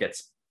kind of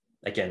gets,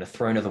 again,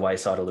 thrown to the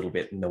wayside a little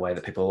bit, in the way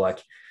that people are like,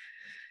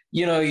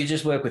 you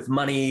just work with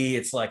money.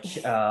 It's like,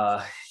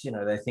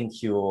 they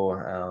think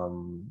you're,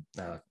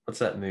 what's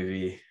that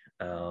movie?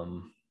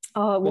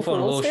 Wolf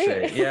on Wall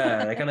Street.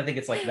 Yeah, they kind of think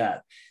it's like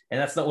that. And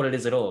that's not what it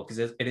is at all,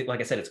 because like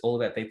I said, it's all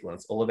about people, and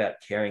it's all about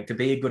caring. To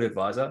be a good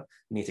advisor,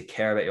 you need to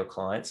care about your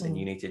clients, and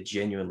you need to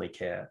genuinely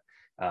care,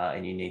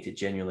 and you need to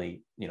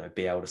genuinely,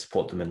 be able to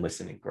support them and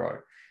listen and grow.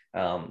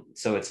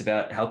 So it's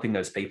about helping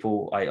those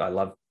people. I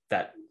love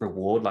that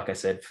reward, like I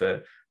said,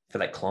 for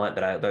that client,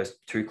 those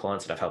two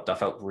clients that I've helped. I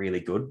felt really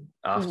good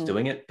after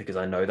doing it, because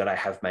I know that I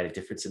have made a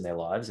difference in their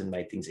lives and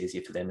made things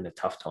easier for them in a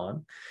tough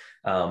time.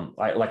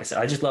 Like I said,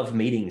 I just love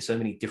meeting so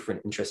many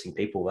different interesting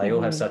people. They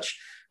all have such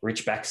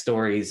rich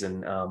backstories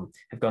and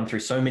have gone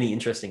through so many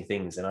interesting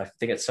things. And I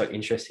think it's so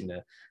interesting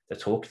to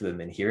talk to them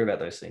and hear about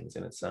those things.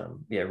 And it's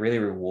really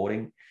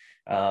rewarding.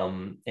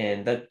 And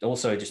that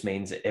also just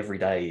means that every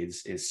day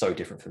is so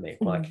different for me.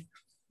 Like,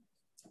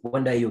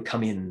 one day you'll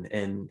come in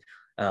and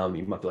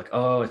you might be like,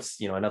 oh,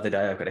 it's, another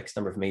day, I've got X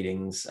number of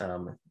meetings.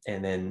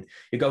 And then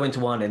you go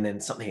into one and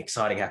then something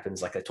exciting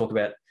happens. Like, they talk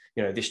about,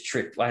 this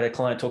trip. I had a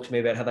client talk to me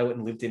about how they went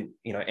and lived in,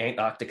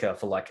 Antarctica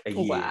for like a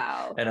year.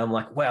 Wow. And I'm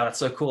like, wow, that's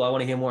so cool. I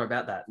want to hear more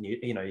about that. And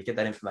you get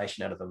that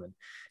information out of them, and,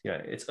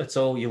 it's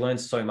all, you learn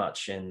so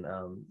much. And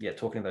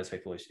talking to those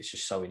people is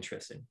just so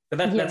interesting. But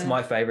that's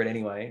my favorite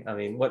anyway. I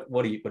mean,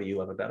 what do you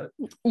love about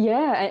it?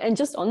 Yeah. And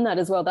just on that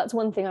as well, that's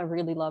one thing I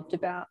really loved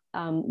about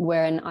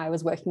when I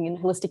was working in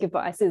holistic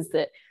advice, is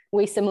that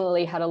we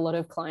similarly had a lot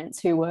of clients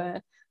who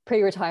were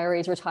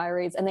pre-retirees,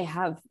 retirees, and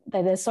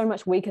there's so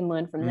much we can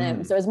learn from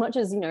them. So as much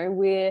as,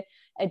 we're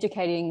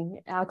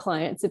educating our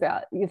clients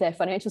about their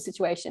financial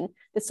situation,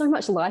 there's so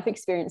much life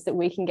experience that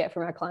we can get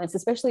from our clients,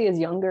 especially as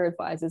younger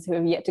advisors who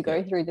have yet to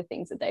go through the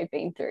things that they've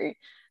been through.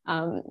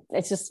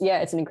 It's just,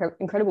 it's an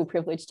incredible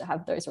privilege to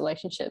have those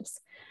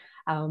relationships.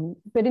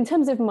 But in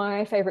terms of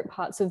my favorite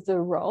parts of the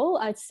role,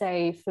 I'd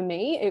say for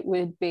me, it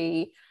would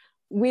be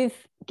with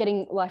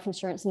getting life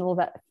insurance and all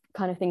that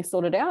kind of thing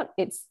sorted out.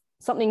 It's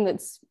something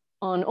that's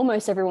on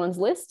almost everyone's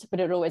list,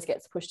 but it always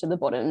gets pushed to the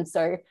bottom.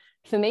 So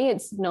for me,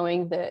 it's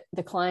knowing that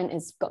the client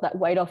has got that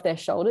weight off their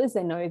shoulders.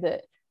 They know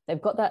that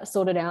they've got that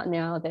sorted out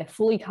now, they're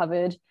fully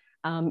covered,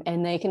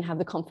 and they can have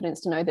the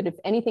confidence to know that if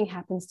anything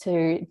happens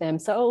to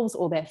themselves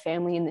or their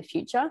family in the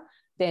future,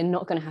 they're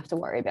not going to have to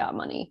worry about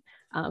money.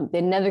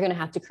 They're never going to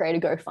have to create a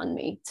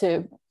GoFundMe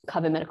to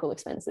cover medical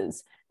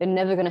expenses. They're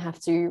never going to have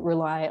to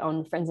rely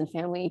on friends and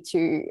family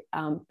to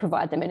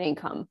provide them an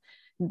income.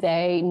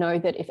 They know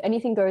that if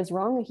anything goes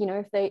wrong, you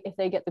know, if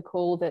they get the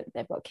call that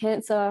they've got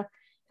cancer,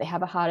 they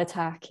have a heart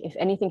attack, if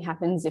anything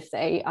happens, if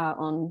they are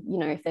on, you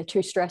know, if they're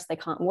too stressed, they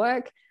can't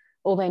work,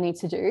 all they need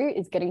to do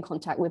is get in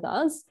contact with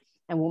us,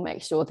 and we'll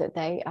make sure that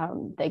they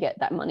get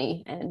that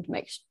money and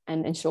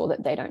ensure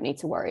that they don't need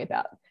to worry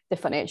about the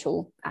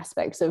financial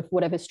aspects of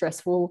whatever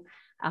stressful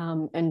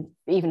and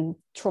even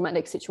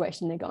traumatic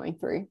situation they're going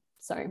through.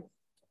 So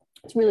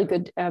it's really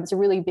good. It's a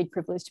really big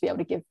privilege to be able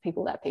to give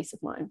people that peace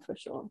of mind, for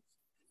sure.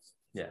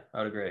 Yeah,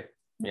 I'd agree.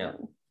 Yeah.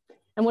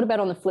 And what about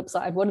on the flip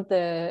side? What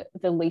are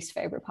the least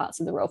favorite parts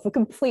of the role, for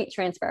complete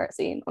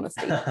transparency and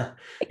honesty?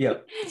 Yeah.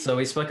 So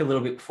we spoke a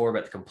little bit before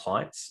about the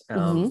compliance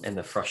and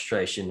the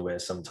frustration where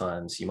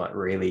sometimes you might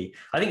really,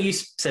 I think you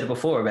said it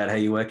before about how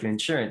you work in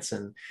insurance,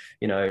 and,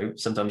 you know,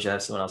 sometimes you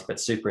have someone ask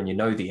about super and you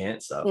know the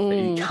answer, but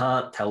you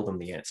can't tell them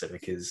the answer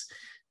because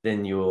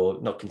then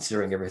you're not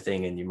considering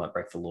everything and you might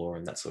break the law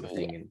and that sort of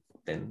thing. And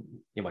then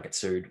you might get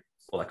sued,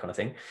 all that kind of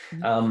thing.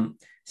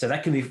 So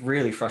that can be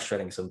really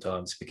frustrating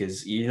sometimes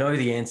because you know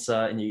the answer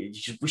and you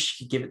just wish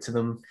you could give it to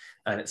them,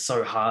 and it's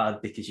so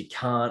hard because you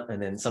can't.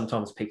 And then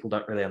sometimes people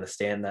don't really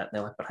understand that. And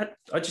they're like, but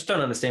I just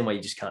don't understand why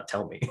you just can't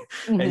tell me.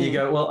 And you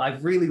go, well, I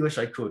really wish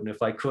I could. And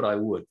if I could, I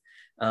would.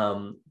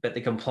 But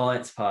the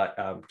compliance part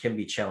can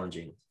be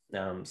challenging.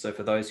 So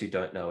for those who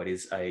don't know,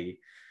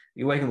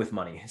 you're working with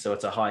money. So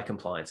it's a high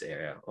compliance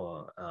area,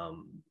 or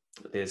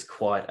there's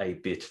quite a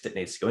bit that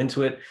needs to go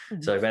into it.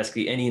 So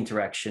basically any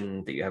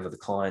interaction that you have with the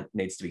client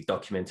needs to be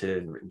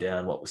documented and written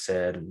down, what was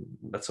said and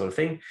that sort of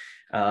thing,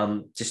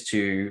 just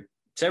so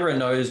everyone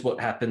knows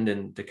what happened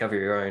and to cover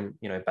your own,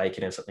 you know,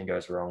 bacon if something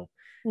goes wrong.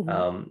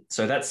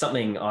 So that's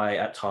something I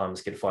at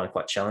times can find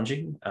quite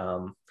challenging.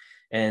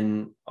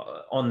 And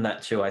on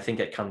that too, I think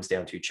it comes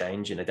down to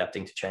change, and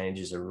adapting to change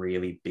is a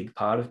really big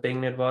part of being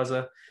an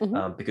advisor,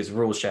 because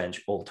rules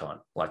change all the time.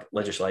 Like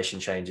legislation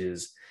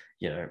changes,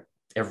 you know,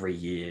 every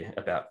year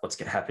about what's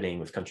happening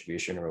with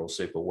contribution rules,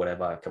 super,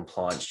 whatever.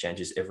 Compliance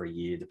changes every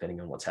year depending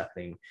on what's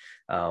happening.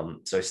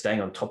 So staying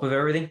on top of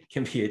everything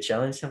can be a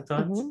challenge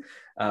sometimes.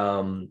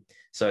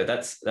 So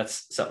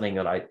that's something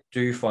that I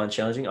do find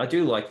challenging. I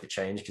do like the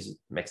change because it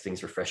makes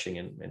things refreshing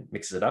and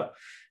mixes it up,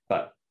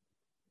 but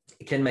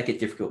it can make it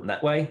difficult in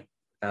that way.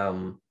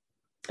 And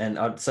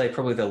I'd say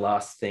probably the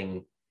last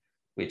thing,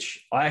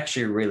 which I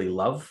actually really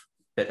love,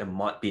 but it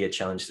might be a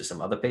challenge to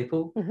some other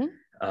people,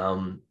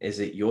 is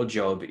that your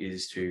job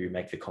is to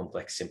make the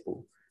complex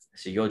simple.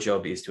 So your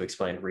job is to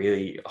explain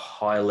really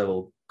high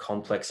level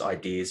complex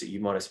ideas that you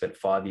might have spent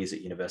 5 years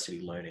at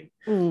university learning.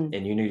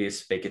 And you need to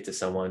speak it to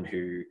someone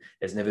who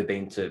has never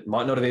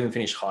might not have even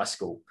finished high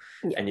school.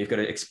 And you've got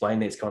to explain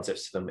these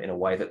concepts to them in a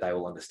way that they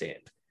will understand.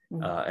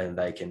 And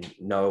they can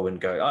know and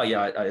go, oh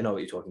yeah, I know what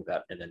you're talking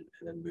about, and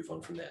then move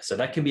on from there. So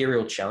that can be a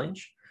real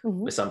challenge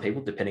with some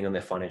people, depending on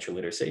their financial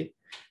literacy.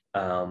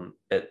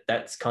 But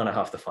that's kind of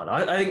half the fun.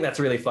 I think that's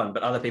really fun,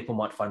 but other people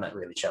might find that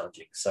really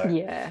challenging. So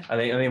yeah, I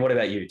mean, what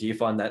about you? Do you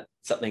find that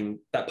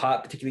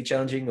part particularly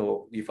challenging,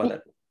 or do you find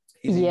that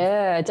easy?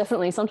 Yeah,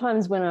 definitely.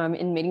 Sometimes when I'm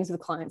in meetings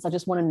with clients, I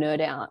just want to nerd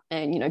out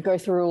and, you know, go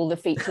through all the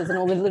features and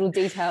all the little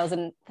details,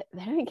 and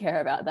they don't care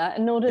about that,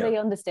 and nor do they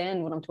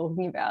understand what I'm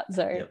talking about.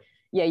 So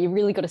yeah, you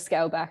really got to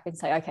scale back and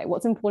say, okay,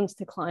 what's important to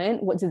the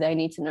client? What do they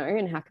need to know?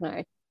 And how can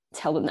I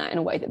tell them that in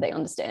a way that they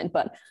understand?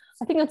 But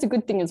I think that's a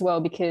good thing as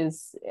well,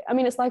 because I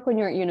mean, it's like when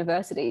you're at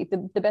university,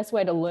 the best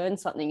way to learn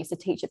something is to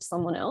teach it to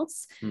someone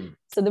else.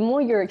 So the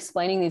more you're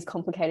explaining these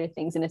complicated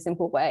things in a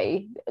simple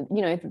way,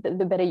 you know,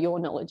 the better your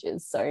knowledge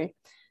is. So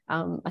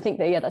I think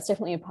that's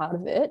definitely a part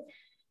of it.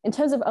 In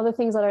terms of other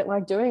things I don't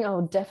like doing,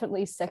 I'll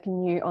definitely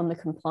second you on the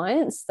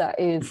compliance.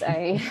 That is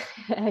a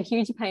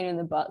huge pain in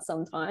the butt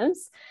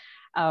sometimes.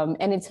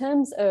 And in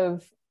terms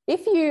of,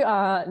 if you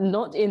are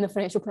not in the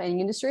financial planning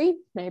industry,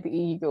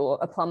 maybe you're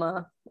a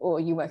plumber or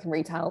you work in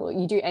retail or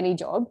you do any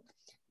job,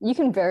 you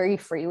can very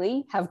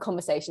freely have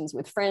conversations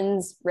with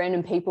friends,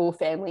 random people,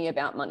 family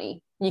about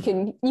money. You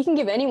can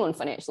give anyone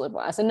financial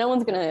advice, and no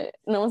one's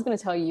gonna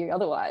tell you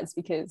otherwise,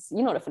 because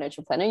you're not a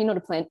financial planner. You're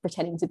not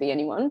pretending to be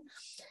anyone.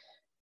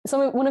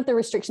 So one of the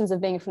restrictions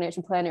of being a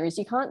financial planner is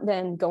you can't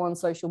then go on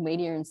social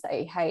media and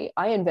say, hey,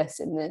 I invest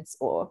in this,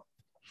 or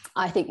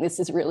I think this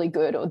is really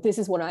good, or this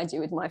is what I do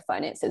with my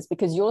finances,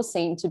 because you're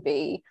seen to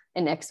be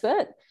an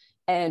expert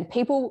and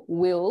people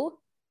will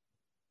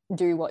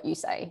do what you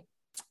say.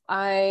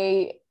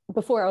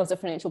 Before I was a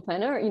financial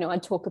planner, you know,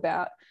 I'd talk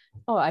about,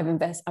 oh, I'm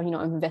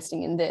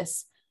investing in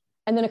this.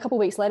 And then a couple of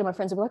weeks later, my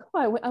friends would be like,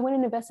 oh, I went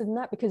and invested in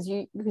that because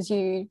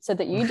you said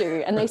that you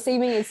do. And they see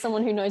me as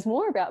someone who knows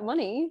more about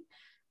money.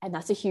 And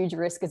that's a huge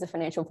risk as a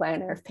financial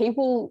planner. If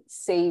people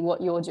see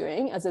what you're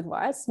doing as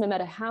advice, no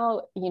matter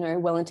how, you know,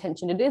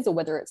 well-intentioned it is, or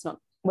whether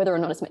or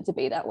not it's meant to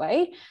be that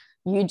way,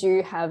 you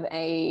do have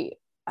a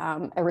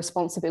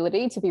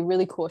responsibility to be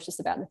really cautious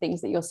about the things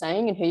that you're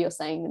saying and who you're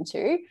saying them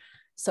to,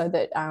 so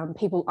that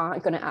people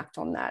aren't going to act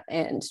on that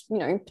and, you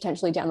know,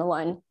 potentially down the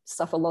line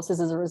suffer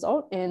losses as a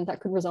result. And that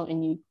could result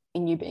in you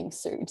in you being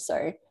sued.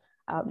 So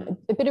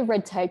a bit of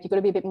red tape. You've got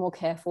to be a bit more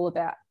careful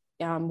about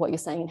what you're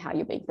saying and how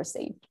you're being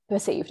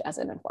perceived as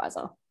an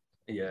advisor.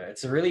 Yeah,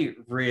 it's a really,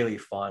 really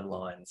fine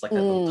line. It's like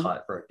that little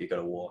tightrope you got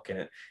to walk,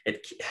 and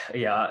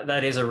yeah,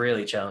 that is a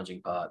really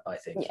challenging part, I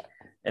think. Yeah.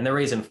 And the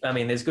reason, I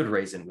mean, there's good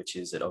reason, which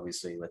is that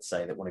obviously, let's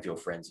say that one of your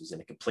friends was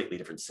in a completely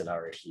different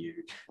scenario to you.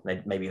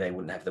 Maybe they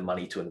wouldn't have the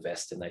money to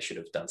invest, and they should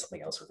have done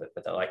something else with it.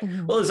 But they're like,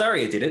 well,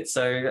 Azaria did it,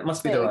 so it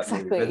must be the right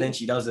move. But then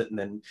she does it, and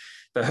then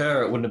for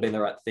her, it wouldn't have been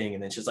the right thing.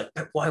 And then she's like,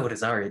 but why would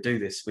Azaria do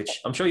this?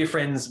 Which I'm sure your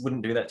friends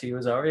wouldn't do that to you,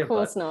 Azaria. Of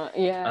course not.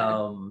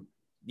 Yeah.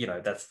 You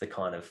know, that's the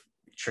kind of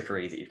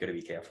trickery that you've got to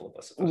be careful of,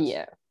 I suppose.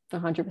 Yeah,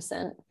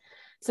 100%.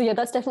 So yeah,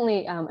 that's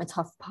definitely a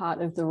tough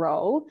part of the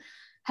role.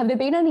 Have there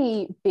been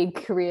any big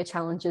career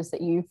challenges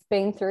that you've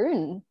been through,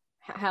 and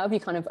how have you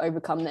kind of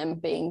overcome them,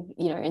 being,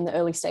 you know, in the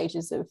early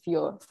stages of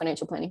your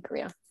financial planning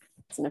career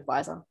as an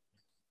advisor?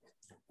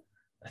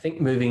 I think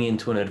moving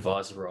into an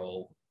advisor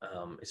role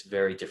is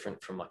very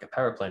different from like a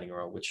paraplanning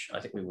role, which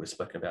I think we would have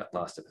spoken about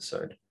last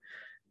episode.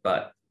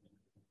 But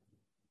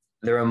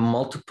there are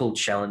multiple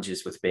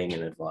challenges with being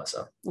an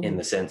advisor in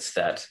the sense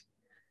that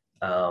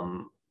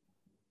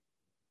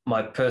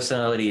my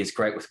personality is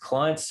great with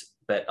clients,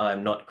 but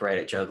I'm not great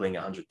at juggling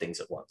 100 things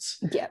at once,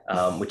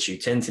 which you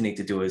tend to need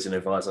to do as an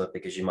advisor,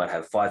 because you might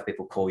have 5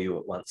 people call you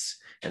at once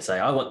and say,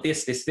 I want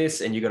this, this,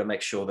 this, and you've got to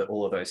make sure that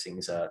all of those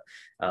things are,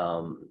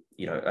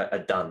 you know,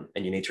 are done,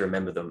 and you need to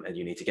remember them, and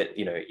you need to get,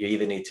 you know, you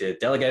either need to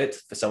delegate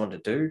it for someone to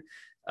do,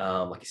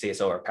 like a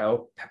CSO or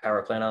a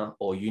power planner,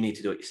 or you need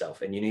to do it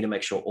yourself, and you need to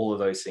make sure all of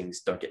those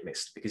things don't get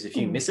missed, because if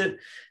you miss it,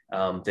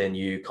 then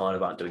you kind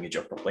of aren't doing your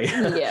job properly.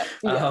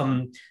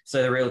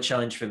 So the real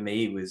challenge for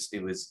me was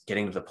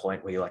getting to the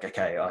point where you're like,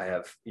 okay, I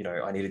have, you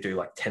know, I need to do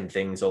like 10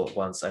 things all at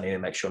once. I need to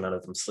make sure none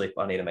of them slip.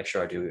 I need to make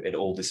sure I do it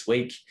all this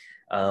week.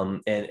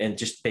 And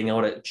just being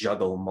able to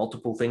juggle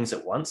multiple things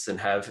at once and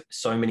have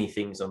so many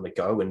things on the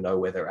go and know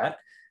where they're at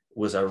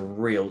was a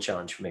real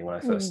challenge for me when I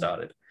first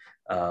started.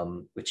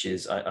 Which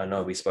is, I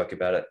know we spoke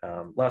about it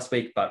last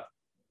week, but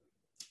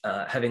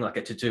having like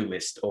a to-do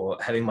list, or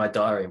having my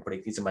diary and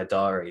putting things in my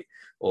diary,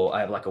 or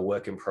I have like a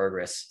work in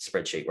progress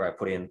spreadsheet where I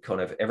put in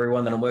kind of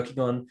everyone that I'm working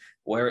on,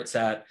 where it's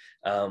at,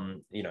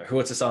 you know, who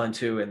it's assigned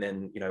to. And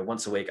then, you know,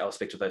 once a week I'll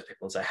speak to those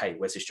people and say, hey,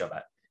 where's this job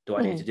at? Do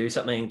I need to do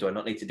something? Do I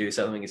not need to do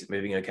something? Is it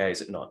moving okay?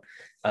 Is it not?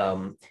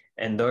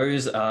 And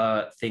those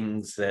are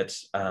things that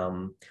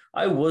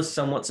I was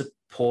somewhat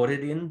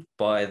supported in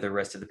by the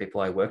rest of the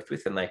people I worked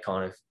with, and they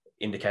kind of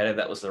indicated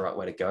that was the right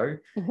way to go,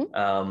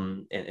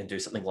 and do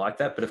something like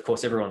that. But of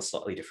course, everyone's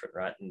slightly different,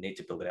 right? And need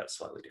to build it out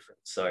slightly different.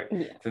 So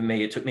for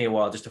me, it took me a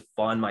while just to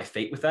find my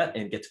feet with that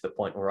and get to the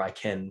point where I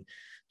can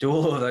do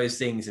all of those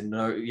things and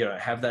know, you know,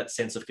 have that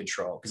sense of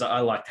control, because I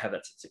like to have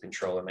that sense of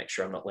control and make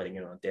sure I'm not letting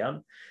anyone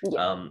down.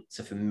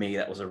 So for me,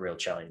 that was a real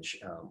challenge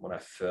when I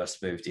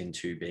first moved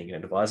into being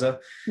an advisor.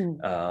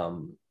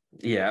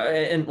 Yeah,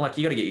 and like,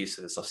 you got to get used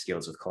to the soft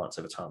skills with clients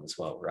over time as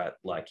well, right?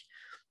 Like,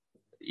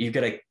 you've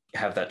got to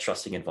have that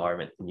trusting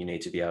environment, and you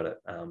need to be able to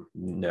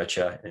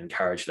nurture and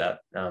encourage that.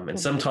 And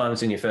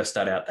sometimes when you first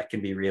start out, that can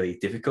be really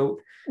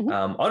difficult.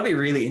 I'd be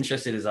really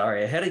interested,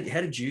 Azaria,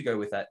 how did you go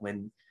with that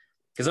when,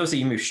 because obviously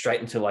you moved straight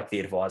into like the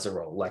advisor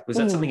role. Like, was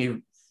that something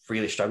you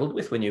really struggled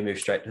with when you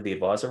moved straight to the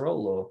advisor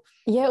role? Or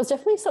yeah, it was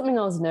definitely something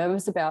I was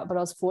nervous about, but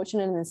I was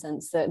fortunate in the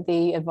sense that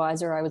the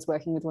advisor I was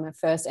working with when I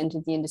first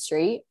entered the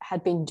industry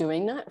had been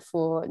doing that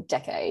for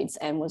decades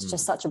and was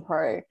just such a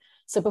pro.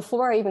 So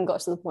before I even got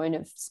to the point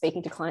of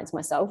speaking to clients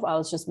myself, I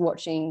was just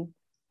watching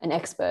an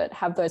expert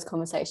have those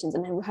conversations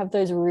and have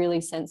those really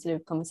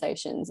sensitive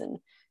conversations and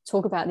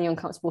talk about the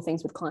uncomfortable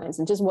things with clients,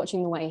 and just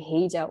watching the way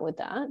he dealt with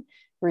that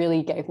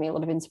really gave me a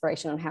lot of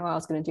inspiration on how I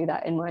was going to do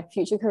that in my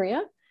future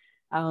career.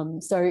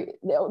 So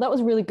that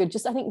was really good.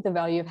 Just, I think the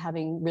value of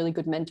having really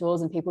good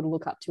mentors and people to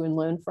look up to and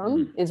learn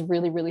from is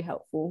really, really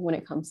helpful when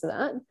it comes to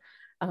that.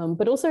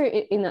 But also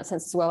in that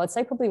sense as well, I'd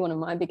say probably one of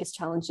my biggest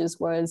challenges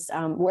was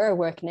where I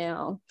work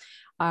now.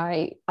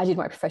 I did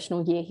my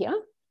professional year here.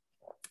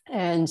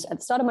 And at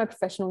the start of my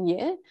professional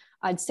year,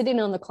 I'd sit in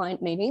on the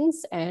client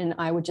meetings and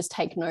I would just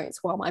take notes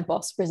while my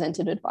boss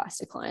presented advice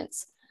to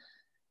clients.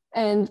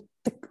 And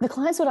the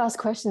clients would ask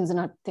questions and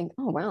I'd think,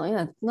 oh, wow,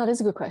 yeah, that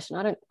is a good question.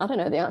 I don't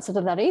know the answer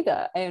to that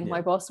either. And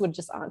my boss would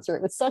just answer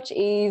it with such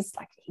ease.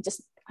 Like,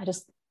 I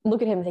just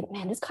look at him and think,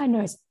 man, this guy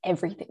knows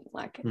everything.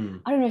 Like,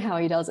 I don't know how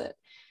he does it.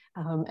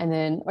 And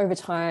then over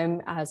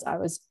time, as I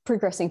was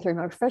progressing through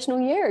my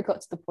professional year, it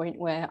got to the point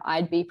where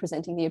I'd be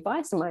presenting the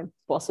advice and my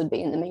boss would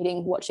be in the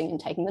meeting watching and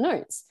taking the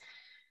notes.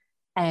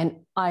 And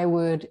I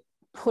would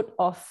put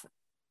off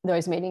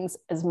those meetings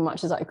as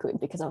much as I could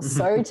because I was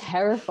so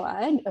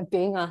terrified of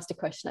being asked a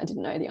question I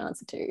didn't know the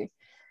answer to.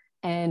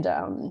 And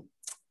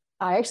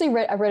I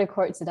read a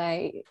quote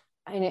today,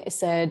 and it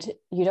said,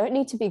 you don't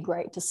need to be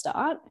great to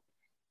start,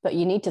 but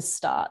you need to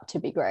start to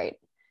be great.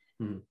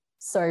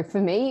 So for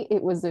me,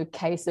 it was a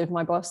case of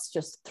my boss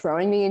just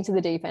throwing me into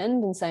the deep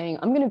end and saying,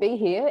 I'm going to be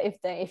here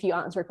if you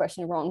answer a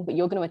question wrong, but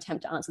you're going to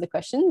attempt to answer the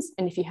questions.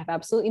 And if you have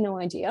absolutely no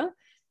idea,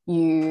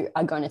 you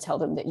are going to tell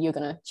them that you're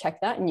going to check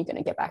that and you're going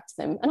to get back to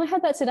them. And I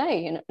had that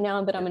today. And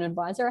now that I'm an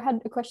advisor, I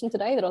had a question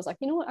today that I was like,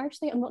 you know what,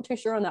 actually, I'm not too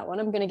sure on that one.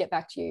 I'm going to get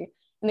back to you.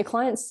 And the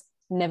clients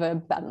never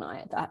bat an eye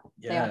at that.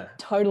 They are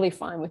totally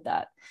fine with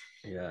that.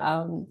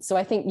 So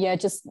I think,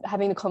 just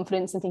having the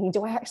confidence and thinking,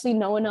 do I actually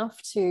know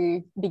enough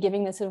to be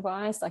giving this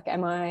advice? Like,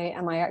 am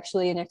I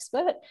actually an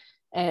expert?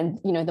 And,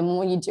 the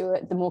more you do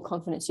it, the more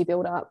confidence you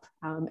build up,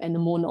 and the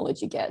more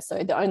knowledge you get.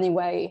 So the only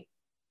way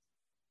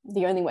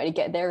to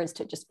get there is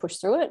to just push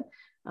through it,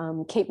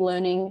 keep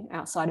learning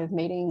outside of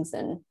meetings,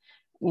 and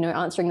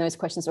answering those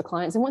questions for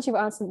clients. And once you've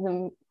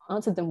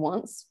answered them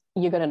once,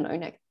 you're going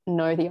to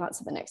know the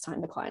answer the next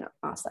time the client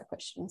asks that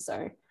question.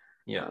 So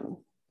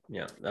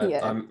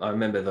I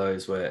remember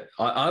those where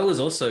I was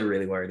also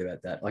really worried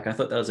about that. Like, I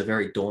thought that was a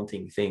very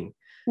daunting thing,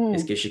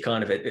 is because you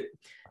kind of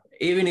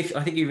even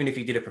if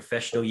you did a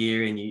professional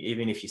year, and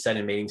even if you sat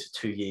in meetings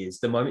for 2 years,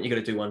 the moment you got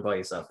to do one by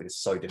yourself, it is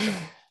so different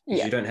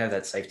because you don't have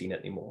that safety net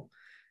anymore.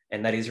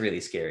 And that is really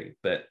scary.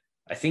 But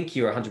I think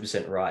you're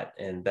 100% right.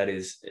 And that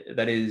is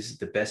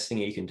the best thing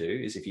you can do,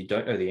 is if you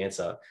don't know the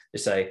answer,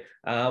 just say,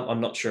 I'm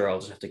not sure, I'll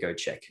just have to go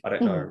check. I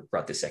don't know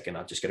right this second.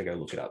 I'm just going to go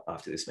look it up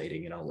after this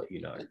meeting and I'll let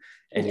you know.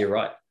 And you're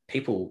right.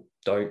 People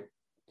don't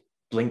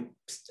blink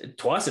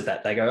twice at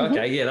that. They go,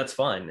 okay, yeah, that's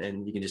fine.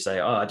 And you can just say,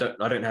 I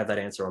don't have that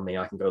answer on me.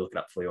 I can go look it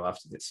up for you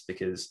after this,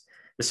 because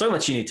there's so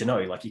much you need to know.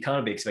 Like, you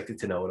can't be expected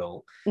to know it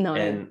all. No.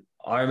 And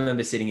I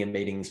remember sitting in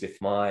meetings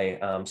with my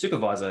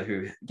supervisor,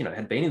 who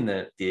had been in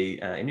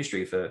the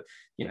industry for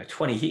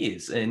 20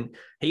 years, and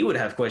he would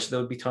have questions. There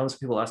would be times when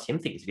people ask him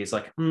things. He's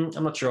like, I'm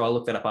not sure. I'll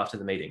look that up after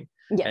the meeting.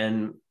 Yeah.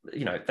 And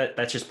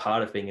that's just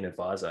part of being an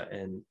advisor.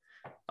 And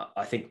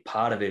I think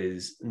part of it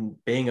is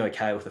being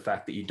okay with the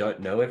fact that you don't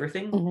know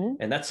everything,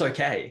 and that's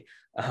okay.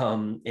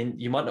 And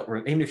you might not,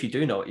 even if you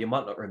do know it, you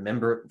might not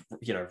remember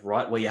it,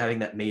 right where you're having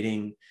that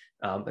meeting.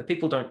 But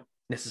people don't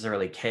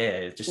necessarily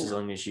care, just as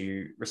long as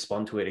you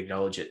respond to it,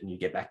 acknowledge it, and you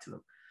get back to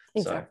them.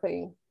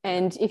 Exactly.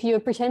 And if you're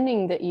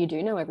pretending that you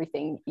do know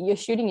everything, you're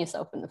shooting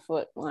yourself in the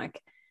foot. Like,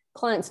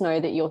 clients know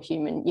that you're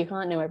human. You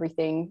can't know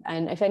everything.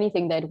 And if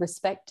anything, they'd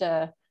respect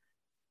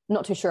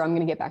not too sure, I'm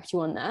going to get back to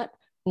you on that,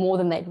 more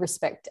than they'd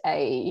respect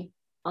a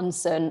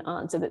uncertain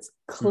answer that's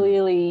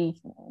clearly,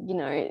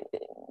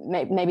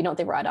 maybe not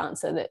the right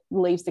answer, that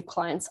leaves the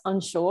clients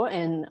unsure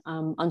and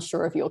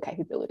unsure of your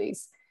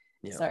capabilities.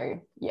 Yeah.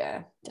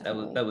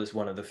 So that was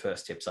one of the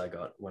first tips I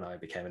got when I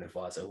became an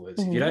advisor, was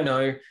if you don't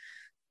know,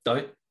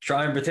 don't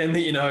try and pretend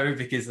that you know,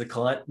 because the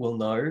client will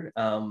know,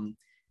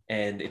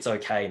 and it's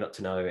okay not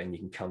to know, and you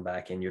can come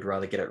back, and you'd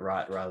rather get it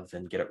right rather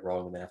than get it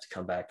wrong and then have to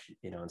come back,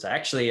 and say,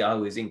 actually, I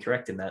was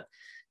incorrect in that.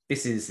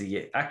 This is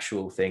the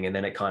actual thing, and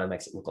then it kind of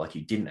makes it look like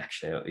you didn't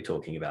actually know what you're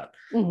talking about.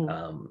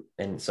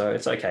 And so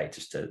it's okay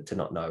just to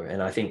not know.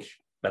 And I think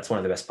that's one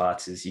of the best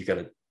parts, is you've got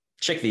to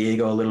check the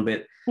ego a little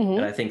bit.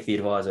 And I think the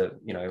advisor,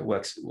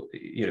 works,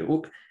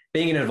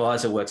 being an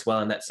advisor works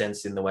well in that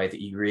sense, in the way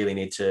that you really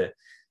need to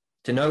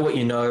know what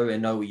you know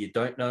and know what you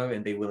don't know,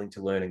 and be willing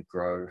to learn and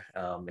grow.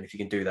 And if you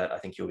can do that, I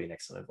think you'll be an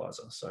excellent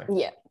advisor. So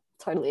yeah,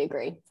 totally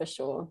agree, for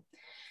sure.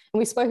 And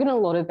we've spoken a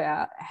lot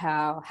about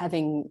how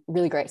having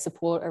really great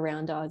support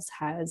around us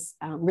has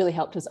really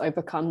helped us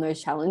overcome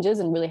those challenges,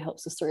 and really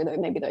helps us through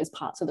maybe those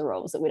parts of the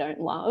roles that we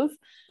don't love.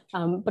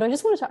 But I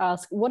just wanted to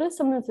ask, what are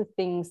some of the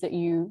things that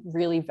you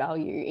really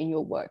value in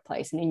your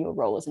workplace and in your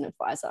role as an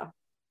advisor?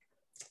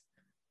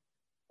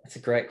 That's a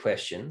great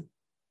question.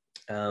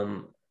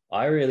 I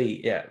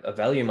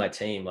value my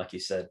team, like you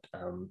said,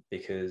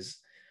 because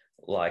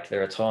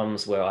there are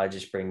times where I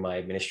just bring my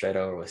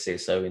administrator or a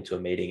CSO into a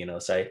meeting, and I'll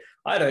say,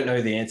 I don't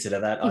know the answer to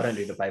that. I don't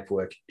do the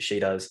paperwork. She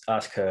does.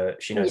 Ask her.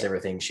 She knows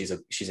everything. She's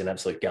an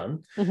absolute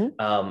gun.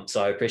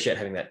 So I appreciate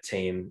having that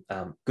team.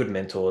 Good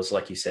mentors,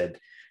 like you said.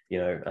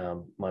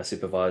 My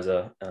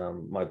supervisor,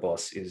 my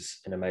boss, is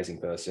an amazing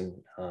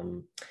person,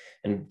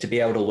 and to be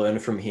able to learn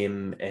from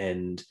him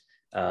and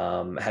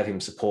have him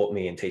support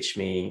me and teach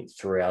me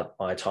throughout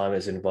my time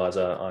as an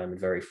advisor, I'm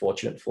very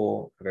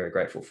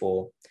grateful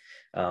for.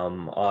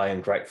 I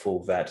am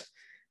grateful that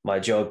my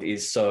job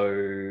is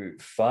so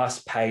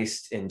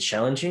fast-paced and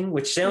challenging,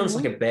 which sounds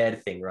like a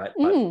bad thing, right?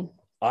 But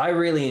I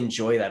really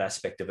enjoy that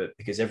aspect of it,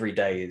 because every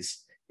day is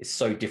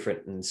so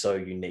different and so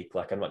unique.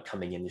 Like, I'm not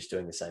coming in just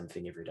doing the same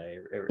thing every day.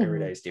 Every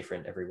day is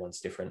different. Everyone's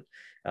different.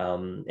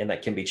 And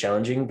that can be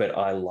challenging, but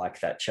I like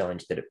that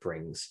challenge that it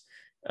brings.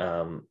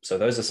 So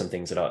those are some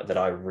things that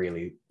I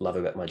really love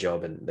about my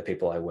job and the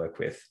people I work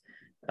with.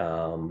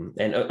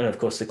 And of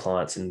course the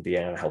clients, and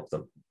being able to help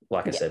them.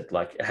 Like I said,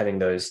 like having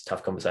those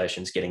tough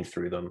conversations, getting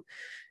through them,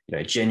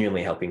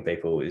 genuinely helping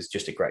people is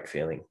just a great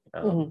feeling.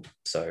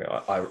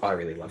 So I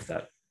really love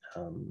that.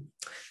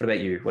 What about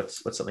you?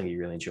 What's something you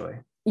really enjoy?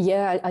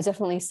 Yeah, I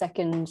definitely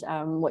second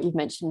what you've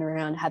mentioned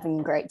around having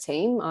a great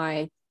team.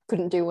 I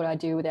couldn't do what I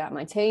do without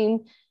my team,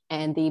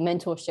 and the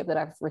mentorship that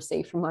I've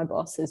received from my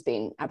boss has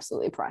been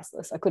absolutely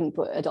priceless. I couldn't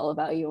put a dollar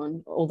value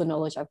on all the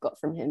knowledge I've got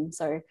from him.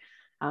 So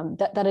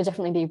that'll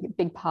definitely be a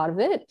big part of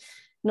it.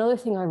 Another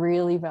thing I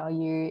really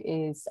value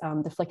is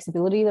the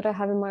flexibility that I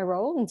have in my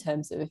role in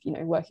terms of,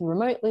 working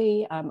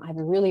remotely. I have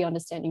a really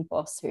understanding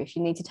boss who, if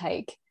you need to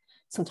take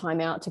some time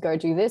out to go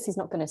do this, he's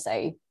not going to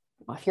say,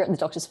 oh, if you're at the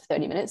doctor's for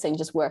 30 minutes, then you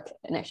just work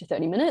an extra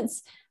 30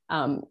 minutes.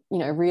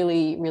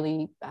 Really,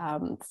 really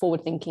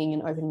forward thinking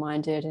and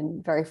open-minded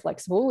and very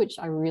flexible, which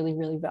I really,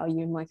 really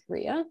value in my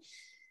career.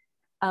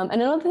 And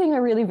another thing I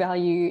really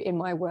value in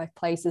my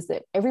workplace is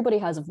that everybody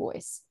has a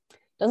voice.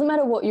 Doesn't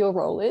matter what your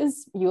role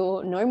is,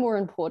 you're no more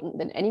important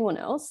than anyone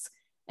else.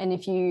 And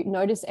if you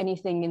notice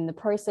anything in the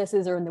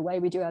processes or in the way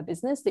we do our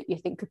business that you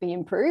think could be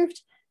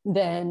improved,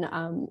 then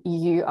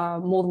you are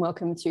more than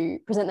welcome to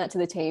present that to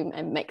the team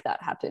and make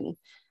that happen.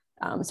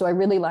 So I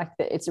really like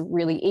that it's a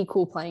really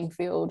equal playing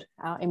field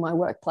in my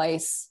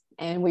workplace,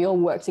 and we all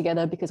work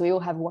together because we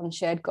all have one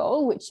shared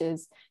goal, which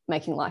is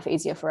making life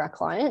easier for our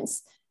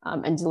clients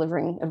and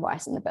delivering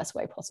advice in the best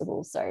way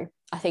possible. So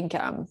I think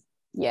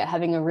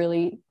having a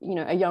really,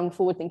 a young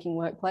forward-thinking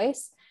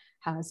workplace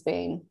has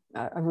been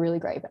a really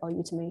great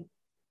value to me.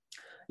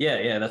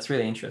 Yeah, that's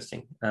really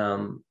interesting.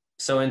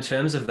 So in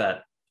terms of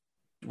that,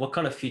 what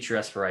kind of future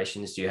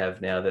aspirations do you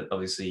have now that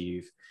obviously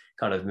you've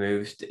kind of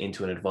moved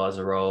into an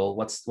advisor role?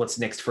 What's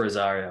next for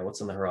Azaria?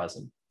 What's on the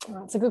horizon?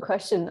 That's a good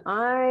question.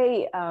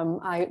 I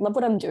love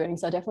what I'm doing,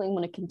 so I definitely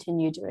want to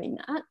continue doing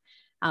that.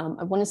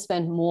 I want to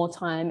spend more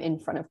time in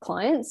front of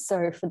clients.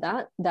 So for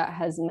that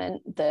has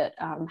meant that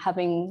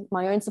having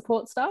my own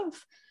support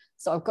staff.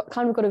 So I've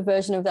got a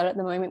version of that at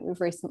the moment. We've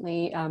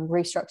recently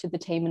restructured the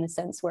team in a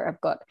sense where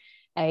I've got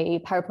a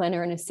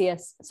paraplanner and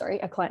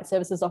a client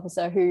services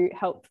officer who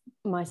help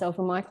myself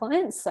and my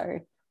clients. So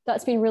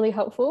that's been really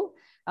helpful,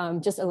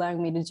 just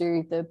allowing me to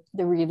do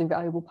the really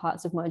valuable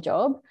parts of my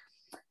job.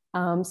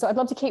 So I'd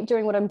love to keep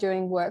doing what I'm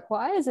doing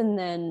work-wise, and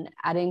then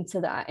adding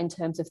to that in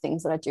terms of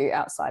things that I do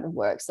outside of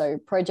work. So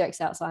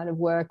projects outside of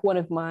work. One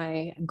of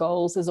my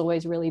goals has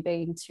always really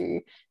been to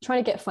try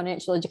to get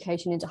financial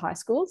education into high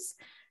schools.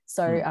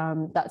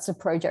 So that's a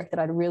project that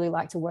I'd really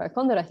like to work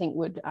on that I think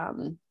would,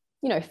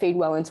 feed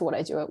well into what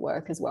I do at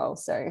work as well.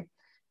 So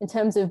in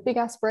terms of big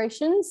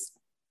aspirations,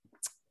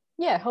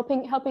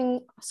 helping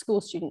school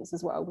students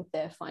as well with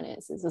their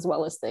finances, as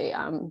well as the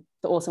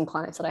awesome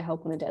clients that I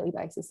help on a daily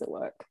basis at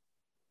work.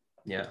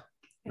 Yeah,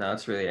 no,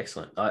 that's really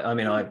excellent.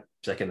 I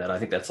second that. I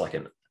think that's like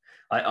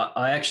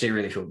I actually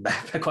really feel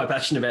quite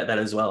passionate about that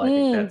as well. I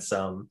think that's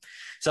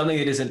something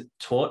that isn't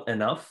taught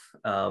enough,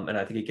 and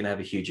I think it can have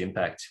a huge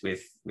impact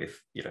with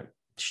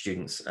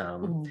students.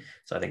 So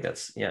I think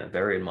that's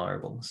very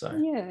admirable. So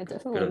yeah,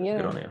 definitely.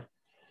 Good on you.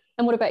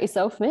 And what about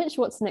yourself, Mitch?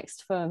 What's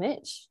next for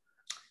Mitch?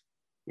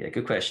 Yeah,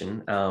 good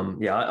question.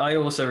 I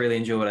also really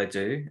enjoy what I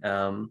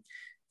do.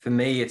 For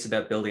me, it's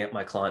about building up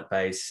my client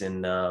base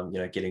and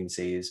getting to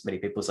see as many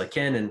people as I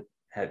can, and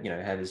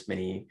have as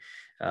many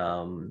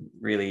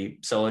really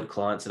solid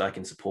clients that I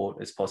can support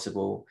as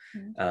possible.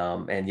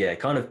 And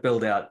kind of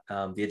build out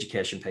the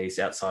education piece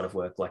outside of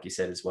work, like you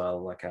said as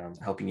well, like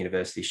helping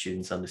university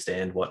students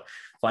understand what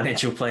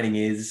financial planning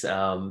is,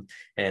 and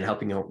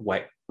helping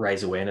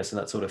raise awareness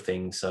and that sort of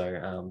thing.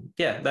 So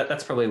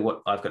that's probably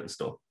what I've got in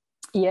store.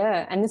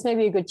 Yeah, and this may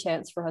be a good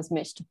chance for us,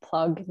 Mitch, to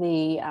plug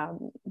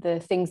the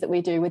things that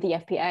we do with the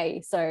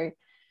FPA. So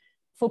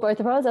for both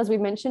of us, as we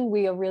mentioned,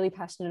 we are really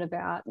passionate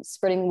about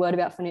spreading the word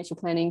about financial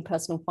planning,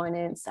 personal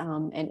finance,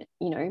 and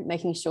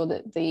making sure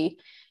that the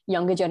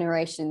younger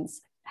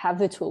generations have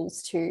the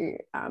tools to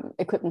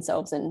equip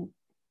themselves and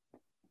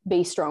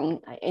be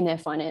strong in their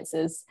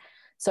finances.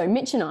 So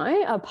Mitch and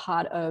I are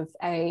part of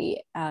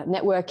a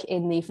network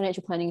in the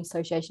Financial Planning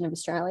Association of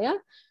Australia,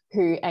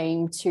 who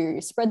aim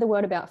to spread the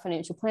word about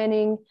financial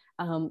planning,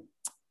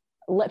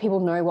 let people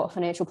know what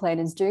financial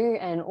planners do,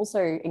 and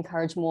also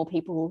encourage more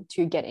people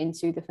to get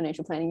into the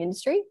financial planning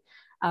industry.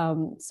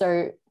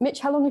 So Mitch,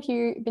 how long have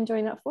you been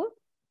doing that for?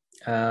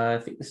 I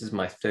think this is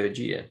my third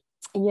year.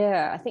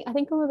 Yeah, I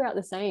think I'm about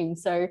the same.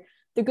 So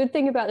the good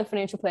thing about the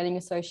Financial Planning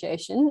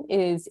Association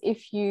is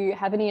if you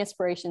have any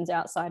aspirations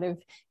outside of,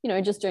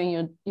 just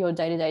doing your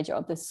day-to-day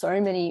job, there's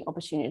so many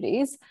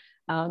opportunities.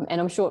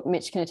 And I'm sure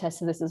Mitch can attest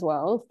to this as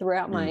well.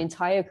 Throughout my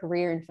entire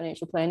career in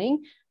financial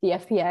planning, the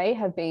FPA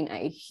have been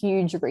a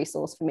huge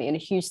resource for me and a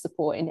huge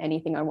support in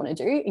anything I want to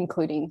do,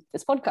 including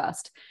this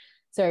podcast.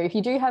 So if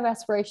you do have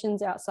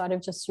aspirations outside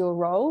of just your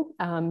role,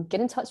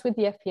 get in touch with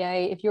the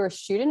FPA. If you're a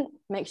student,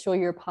 make sure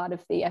you're a part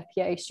of the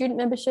FPA student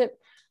membership.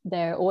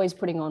 They're always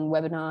putting on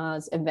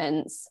webinars,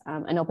 events,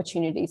 and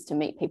opportunities to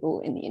meet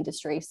people in the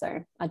industry.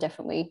 So I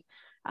definitely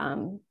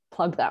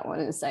plug that one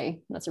and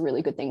say that's a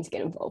really good thing to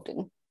get involved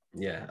in.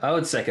 Yeah, I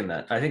would second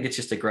that. I think it's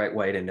just a great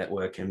way to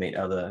network and meet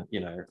other,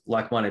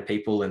 like-minded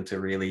people, and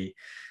to really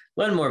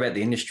learn more about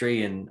the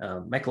industry and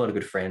make a lot of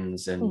good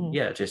friends. And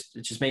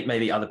just meet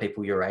maybe other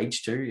people your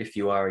age too. If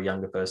you are a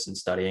younger person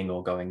studying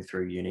or going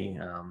through uni,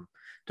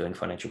 doing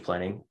financial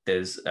planning,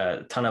 there's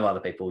a ton of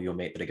other people you'll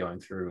meet that are going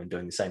through and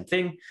doing the same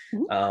thing.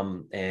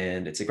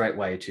 And it's a great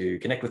way to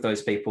connect with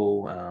those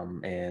people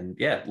and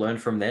learn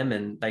from them,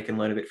 and they can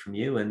learn a bit from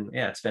you. And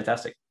it's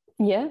fantastic.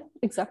 Yeah,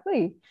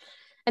 exactly.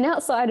 And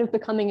outside of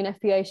becoming an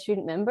FPA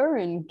student member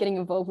and getting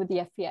involved with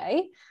the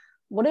FPA,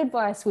 what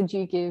advice would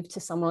you give to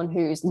someone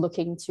who's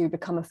looking to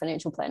become a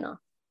financial planner?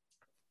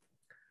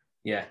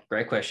 Yeah,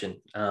 great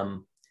question.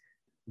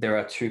 There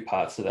are two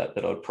parts to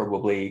that I'd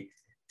probably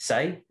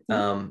say.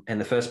 And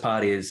the first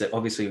part is that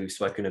obviously we've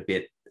spoken a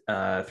bit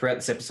throughout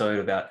this episode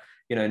about,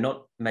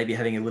 not maybe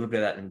having a little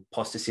bit of that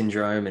imposter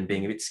syndrome and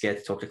being a bit scared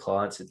to talk to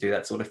clients and do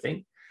that sort of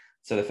thing.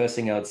 So the first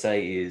thing I would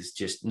say is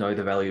just know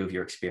the value of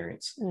your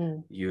experience.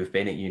 You have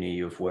been at uni,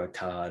 you've worked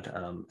hard,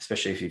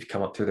 especially if you've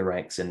come up through the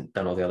ranks and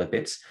done all the other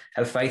bits.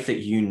 Have faith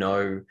that you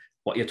know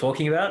what you're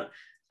talking about.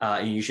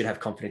 And you should have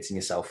confidence in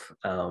yourself,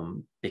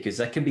 because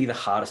that can be the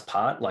hardest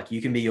part. Like,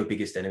 you can be your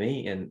biggest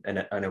enemy in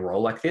a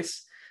role like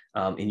this.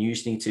 And you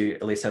just need to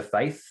at least have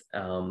faith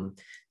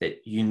that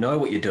you know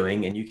what you're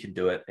doing and you can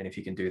do it. And if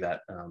you can do that,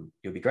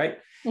 you'll be great.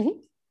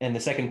 And the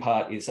second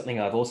part is something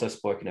I've also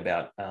spoken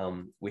about,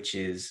 which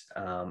is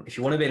if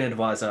you want to be an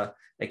advisor,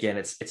 again,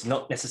 it's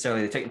not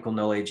necessarily the technical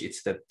knowledge,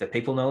 it's the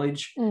people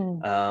knowledge.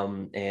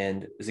 And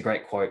there's a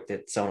great quote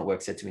that someone at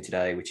work said to me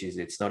today, which is,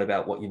 it's not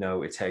about what you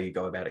know, it's how you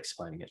go about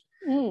explaining it.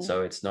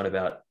 So it's not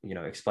about,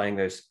 explaining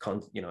those,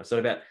 it's not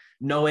about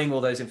knowing all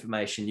those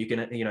information. You can,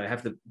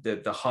 have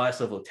the highest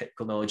level of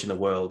technical knowledge in the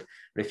world,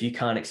 but if you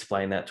can't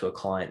explain that to a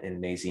client in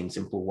an easy and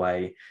simple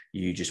way,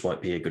 you just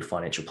won't be a good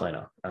financial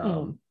planner.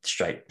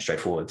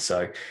 Straightforward.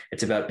 So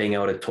it's about being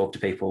able to talk to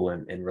people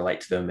and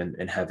relate to them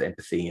and have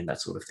empathy and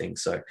that sort of thing.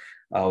 So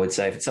I would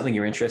say if it's something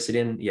you're interested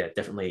in,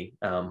 definitely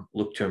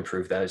look to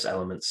improve those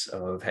elements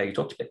of how you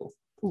talk to people.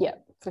 Yeah,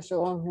 for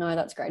sure. No,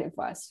 that's great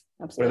advice.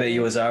 Absolutely. What about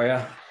you,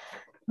 Azaria?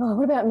 Oh,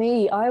 what about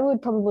me? I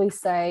would probably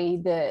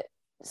say that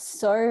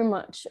so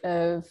much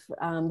of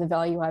the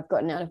value I've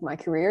gotten out of my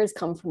career has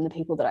come from the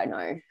people that I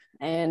know.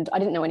 And I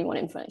didn't know anyone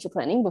in financial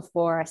planning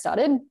before I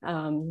started.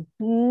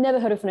 Never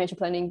heard of financial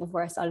planning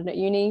before I started at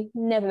uni.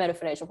 Never met a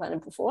financial planner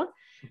before.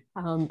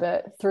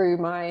 But through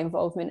my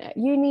involvement at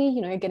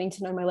uni, getting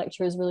to know my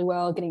lecturers really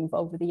well, getting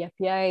involved with the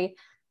FPA,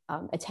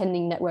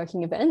 attending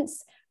networking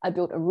events, I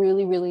built a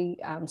really, really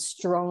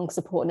strong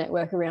support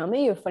network around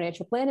me of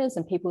financial planners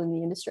and people in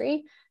the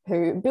industry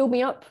who build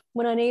me up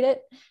when I need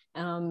it,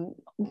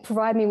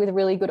 provide me with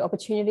really good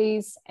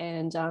opportunities,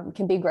 and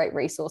can be great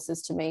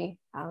resources to me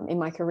in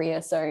my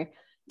career. So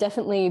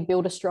definitely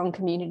build a strong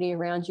community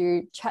around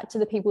you. Chat to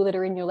the people that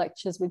are in your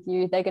lectures with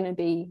you. They're going to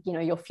be,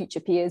 your future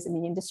peers in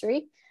the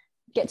industry.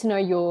 Get to know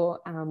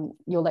your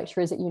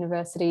lecturers at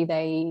university.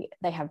 They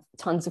have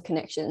tons of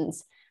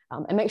connections.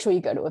 And make sure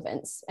you go to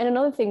events. And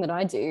another thing that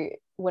I do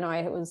when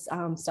I was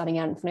starting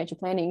out in financial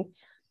planning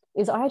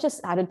is I just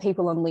added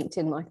people on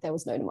LinkedIn like there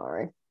was no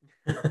tomorrow.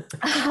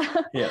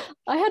 I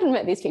hadn't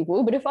met these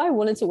people, but if I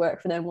wanted to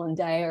work for them one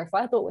day, or if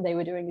I thought what they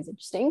were doing is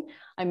interesting,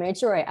 I made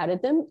sure I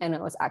added them and I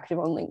was active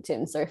on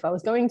LinkedIn. So if I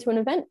was going to an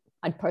event,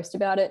 I'd post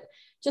about it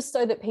just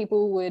so that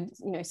people would,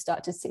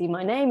 start to see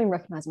my name and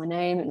recognize my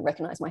name and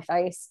recognize my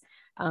face,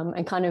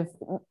 and kind of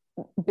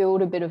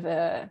build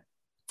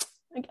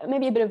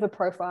maybe a bit of a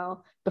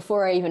profile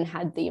before I even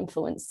had the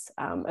influence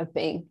of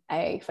being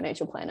a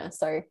financial planner.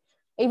 So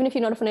even if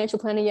you're not a financial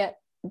planner yet,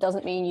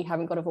 doesn't mean you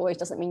haven't got a voice,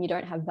 doesn't mean you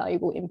don't have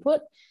valuable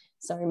input.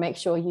 So make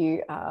sure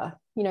you are,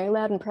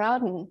 loud and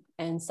proud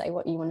and say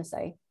what you want to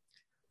say.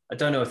 I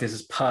don't know if this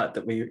is part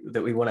that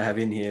we want to have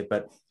in here,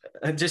 but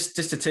just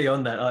to tee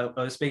on that,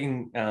 I was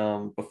speaking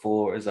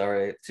before,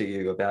 Azaria, to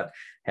you about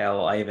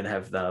how I even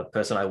have the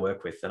person I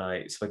work with, and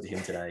I spoke to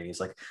him today. He's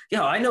like,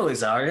 "Yeah, I know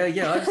Azaria.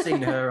 Yeah, I've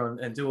seen her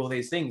and do all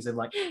these things." And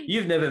like,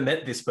 you've never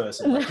met this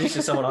person. Like, this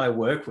is someone I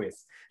work with,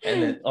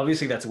 and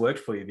obviously that's worked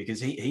for you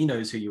because he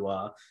knows who you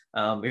are,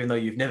 even though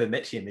you've never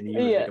met him and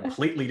you're in a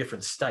completely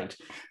different state.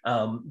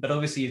 But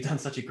obviously you've done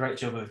such a great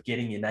job of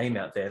getting your name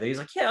out there that he's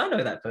like, "Yeah, I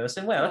know that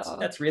person. Wow,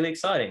 that's really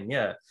exciting."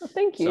 Yeah. Well,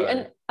 thank you. So,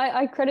 and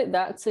I credit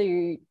that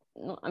to,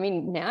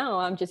 now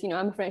I'm just,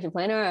 I'm a financial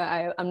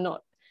planner. I'm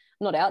not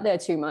out there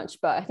too much,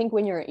 but I think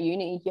when you're at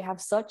uni, you have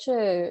such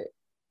a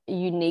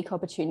unique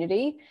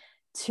opportunity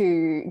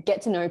to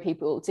get to know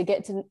people, to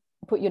get to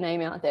put your name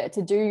out there,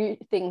 to do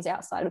things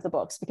outside of the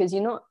box, because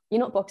you're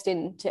not boxed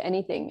into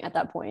anything at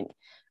that point.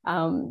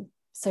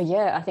 So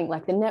yeah, I think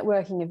like the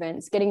networking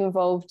events, getting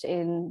involved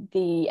in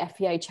the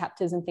FPA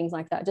chapters and things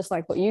like that, just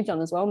like what you've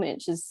done as well,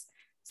 Mitch,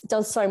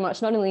 does so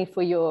much, not only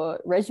for your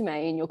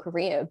resume and your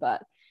career,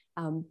 but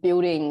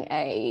building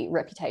a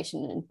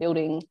reputation and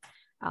building,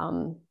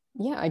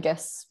 I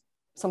guess,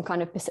 some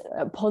kind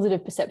of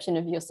positive perception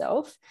of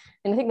yourself.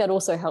 And I think that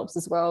also helps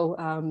as well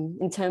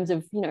in terms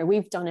of,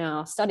 we've done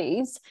our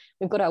studies,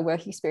 we've got our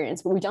work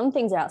experience, but we've done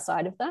things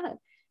outside of that.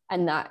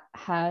 And that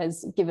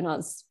has given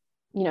us,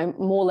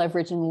 more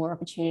leverage and more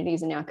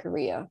opportunities in our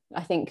career.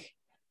 I think,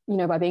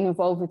 by being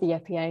involved with the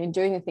FPA and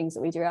doing the things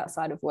that we do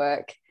outside of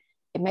work,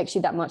 it makes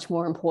you that much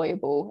more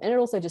employable. And it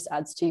also just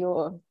adds to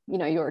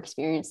your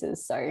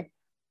experiences. So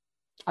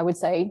I would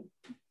say,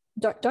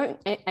 don't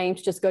aim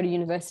to just go to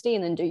university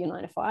and then do your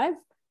 9 to 5.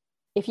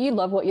 If you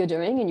love what you're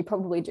doing, and you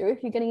probably do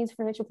if you're getting into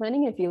financial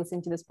planning, if you're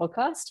listening to this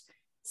podcast,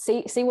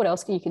 see what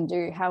else you can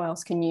do. How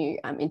else can you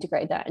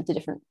integrate that into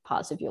different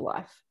parts of your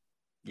life?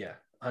 Yeah,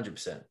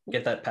 100%.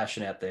 Get that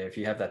passion out there. If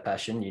you have that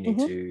passion, you need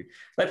to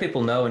let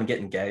people know and get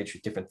engaged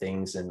with different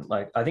things. And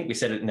like, I think we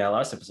said it in our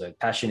last episode,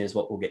 passion is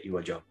what will get you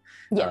a job.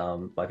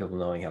 By people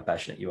knowing how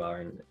passionate you are.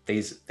 And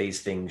these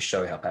things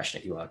show how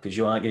passionate you are, because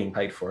you aren't getting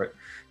paid for it.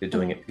 You're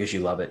doing it because you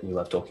love it and you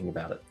love talking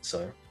about it.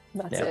 So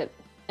that's it.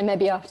 And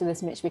maybe after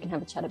this, Mitch, we can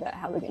have a chat about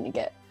how we're going to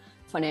get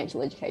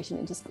financial education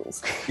into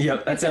schools.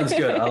 Yep, that sounds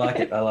good. I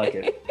like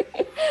it.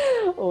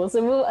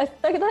 Awesome. Well, I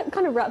think that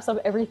kind of wraps up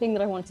everything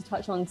that I wanted to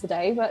touch on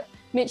today. But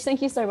Mitch,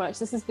 thank you so much.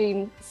 This has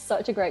been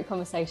such a great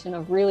conversation.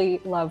 I've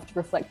really loved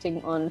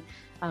reflecting on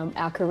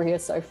our career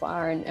so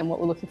far and what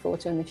we're looking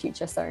forward to in the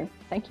future. So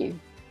thank you.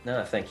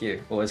 No, thank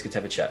you. Always good to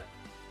have a chat.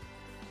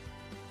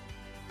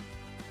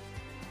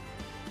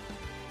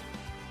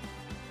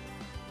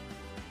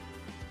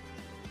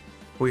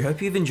 We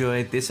hope you've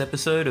enjoyed this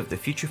episode of the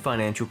Future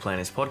Financial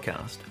Planners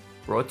podcast,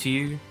 brought to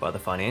you by the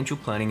Financial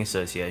Planning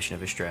Association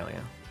of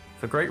Australia.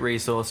 For great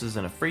resources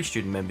and a free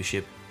student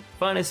membership,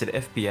 find us at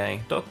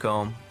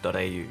fpa.com.au.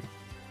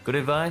 Good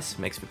advice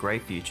makes for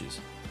great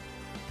futures.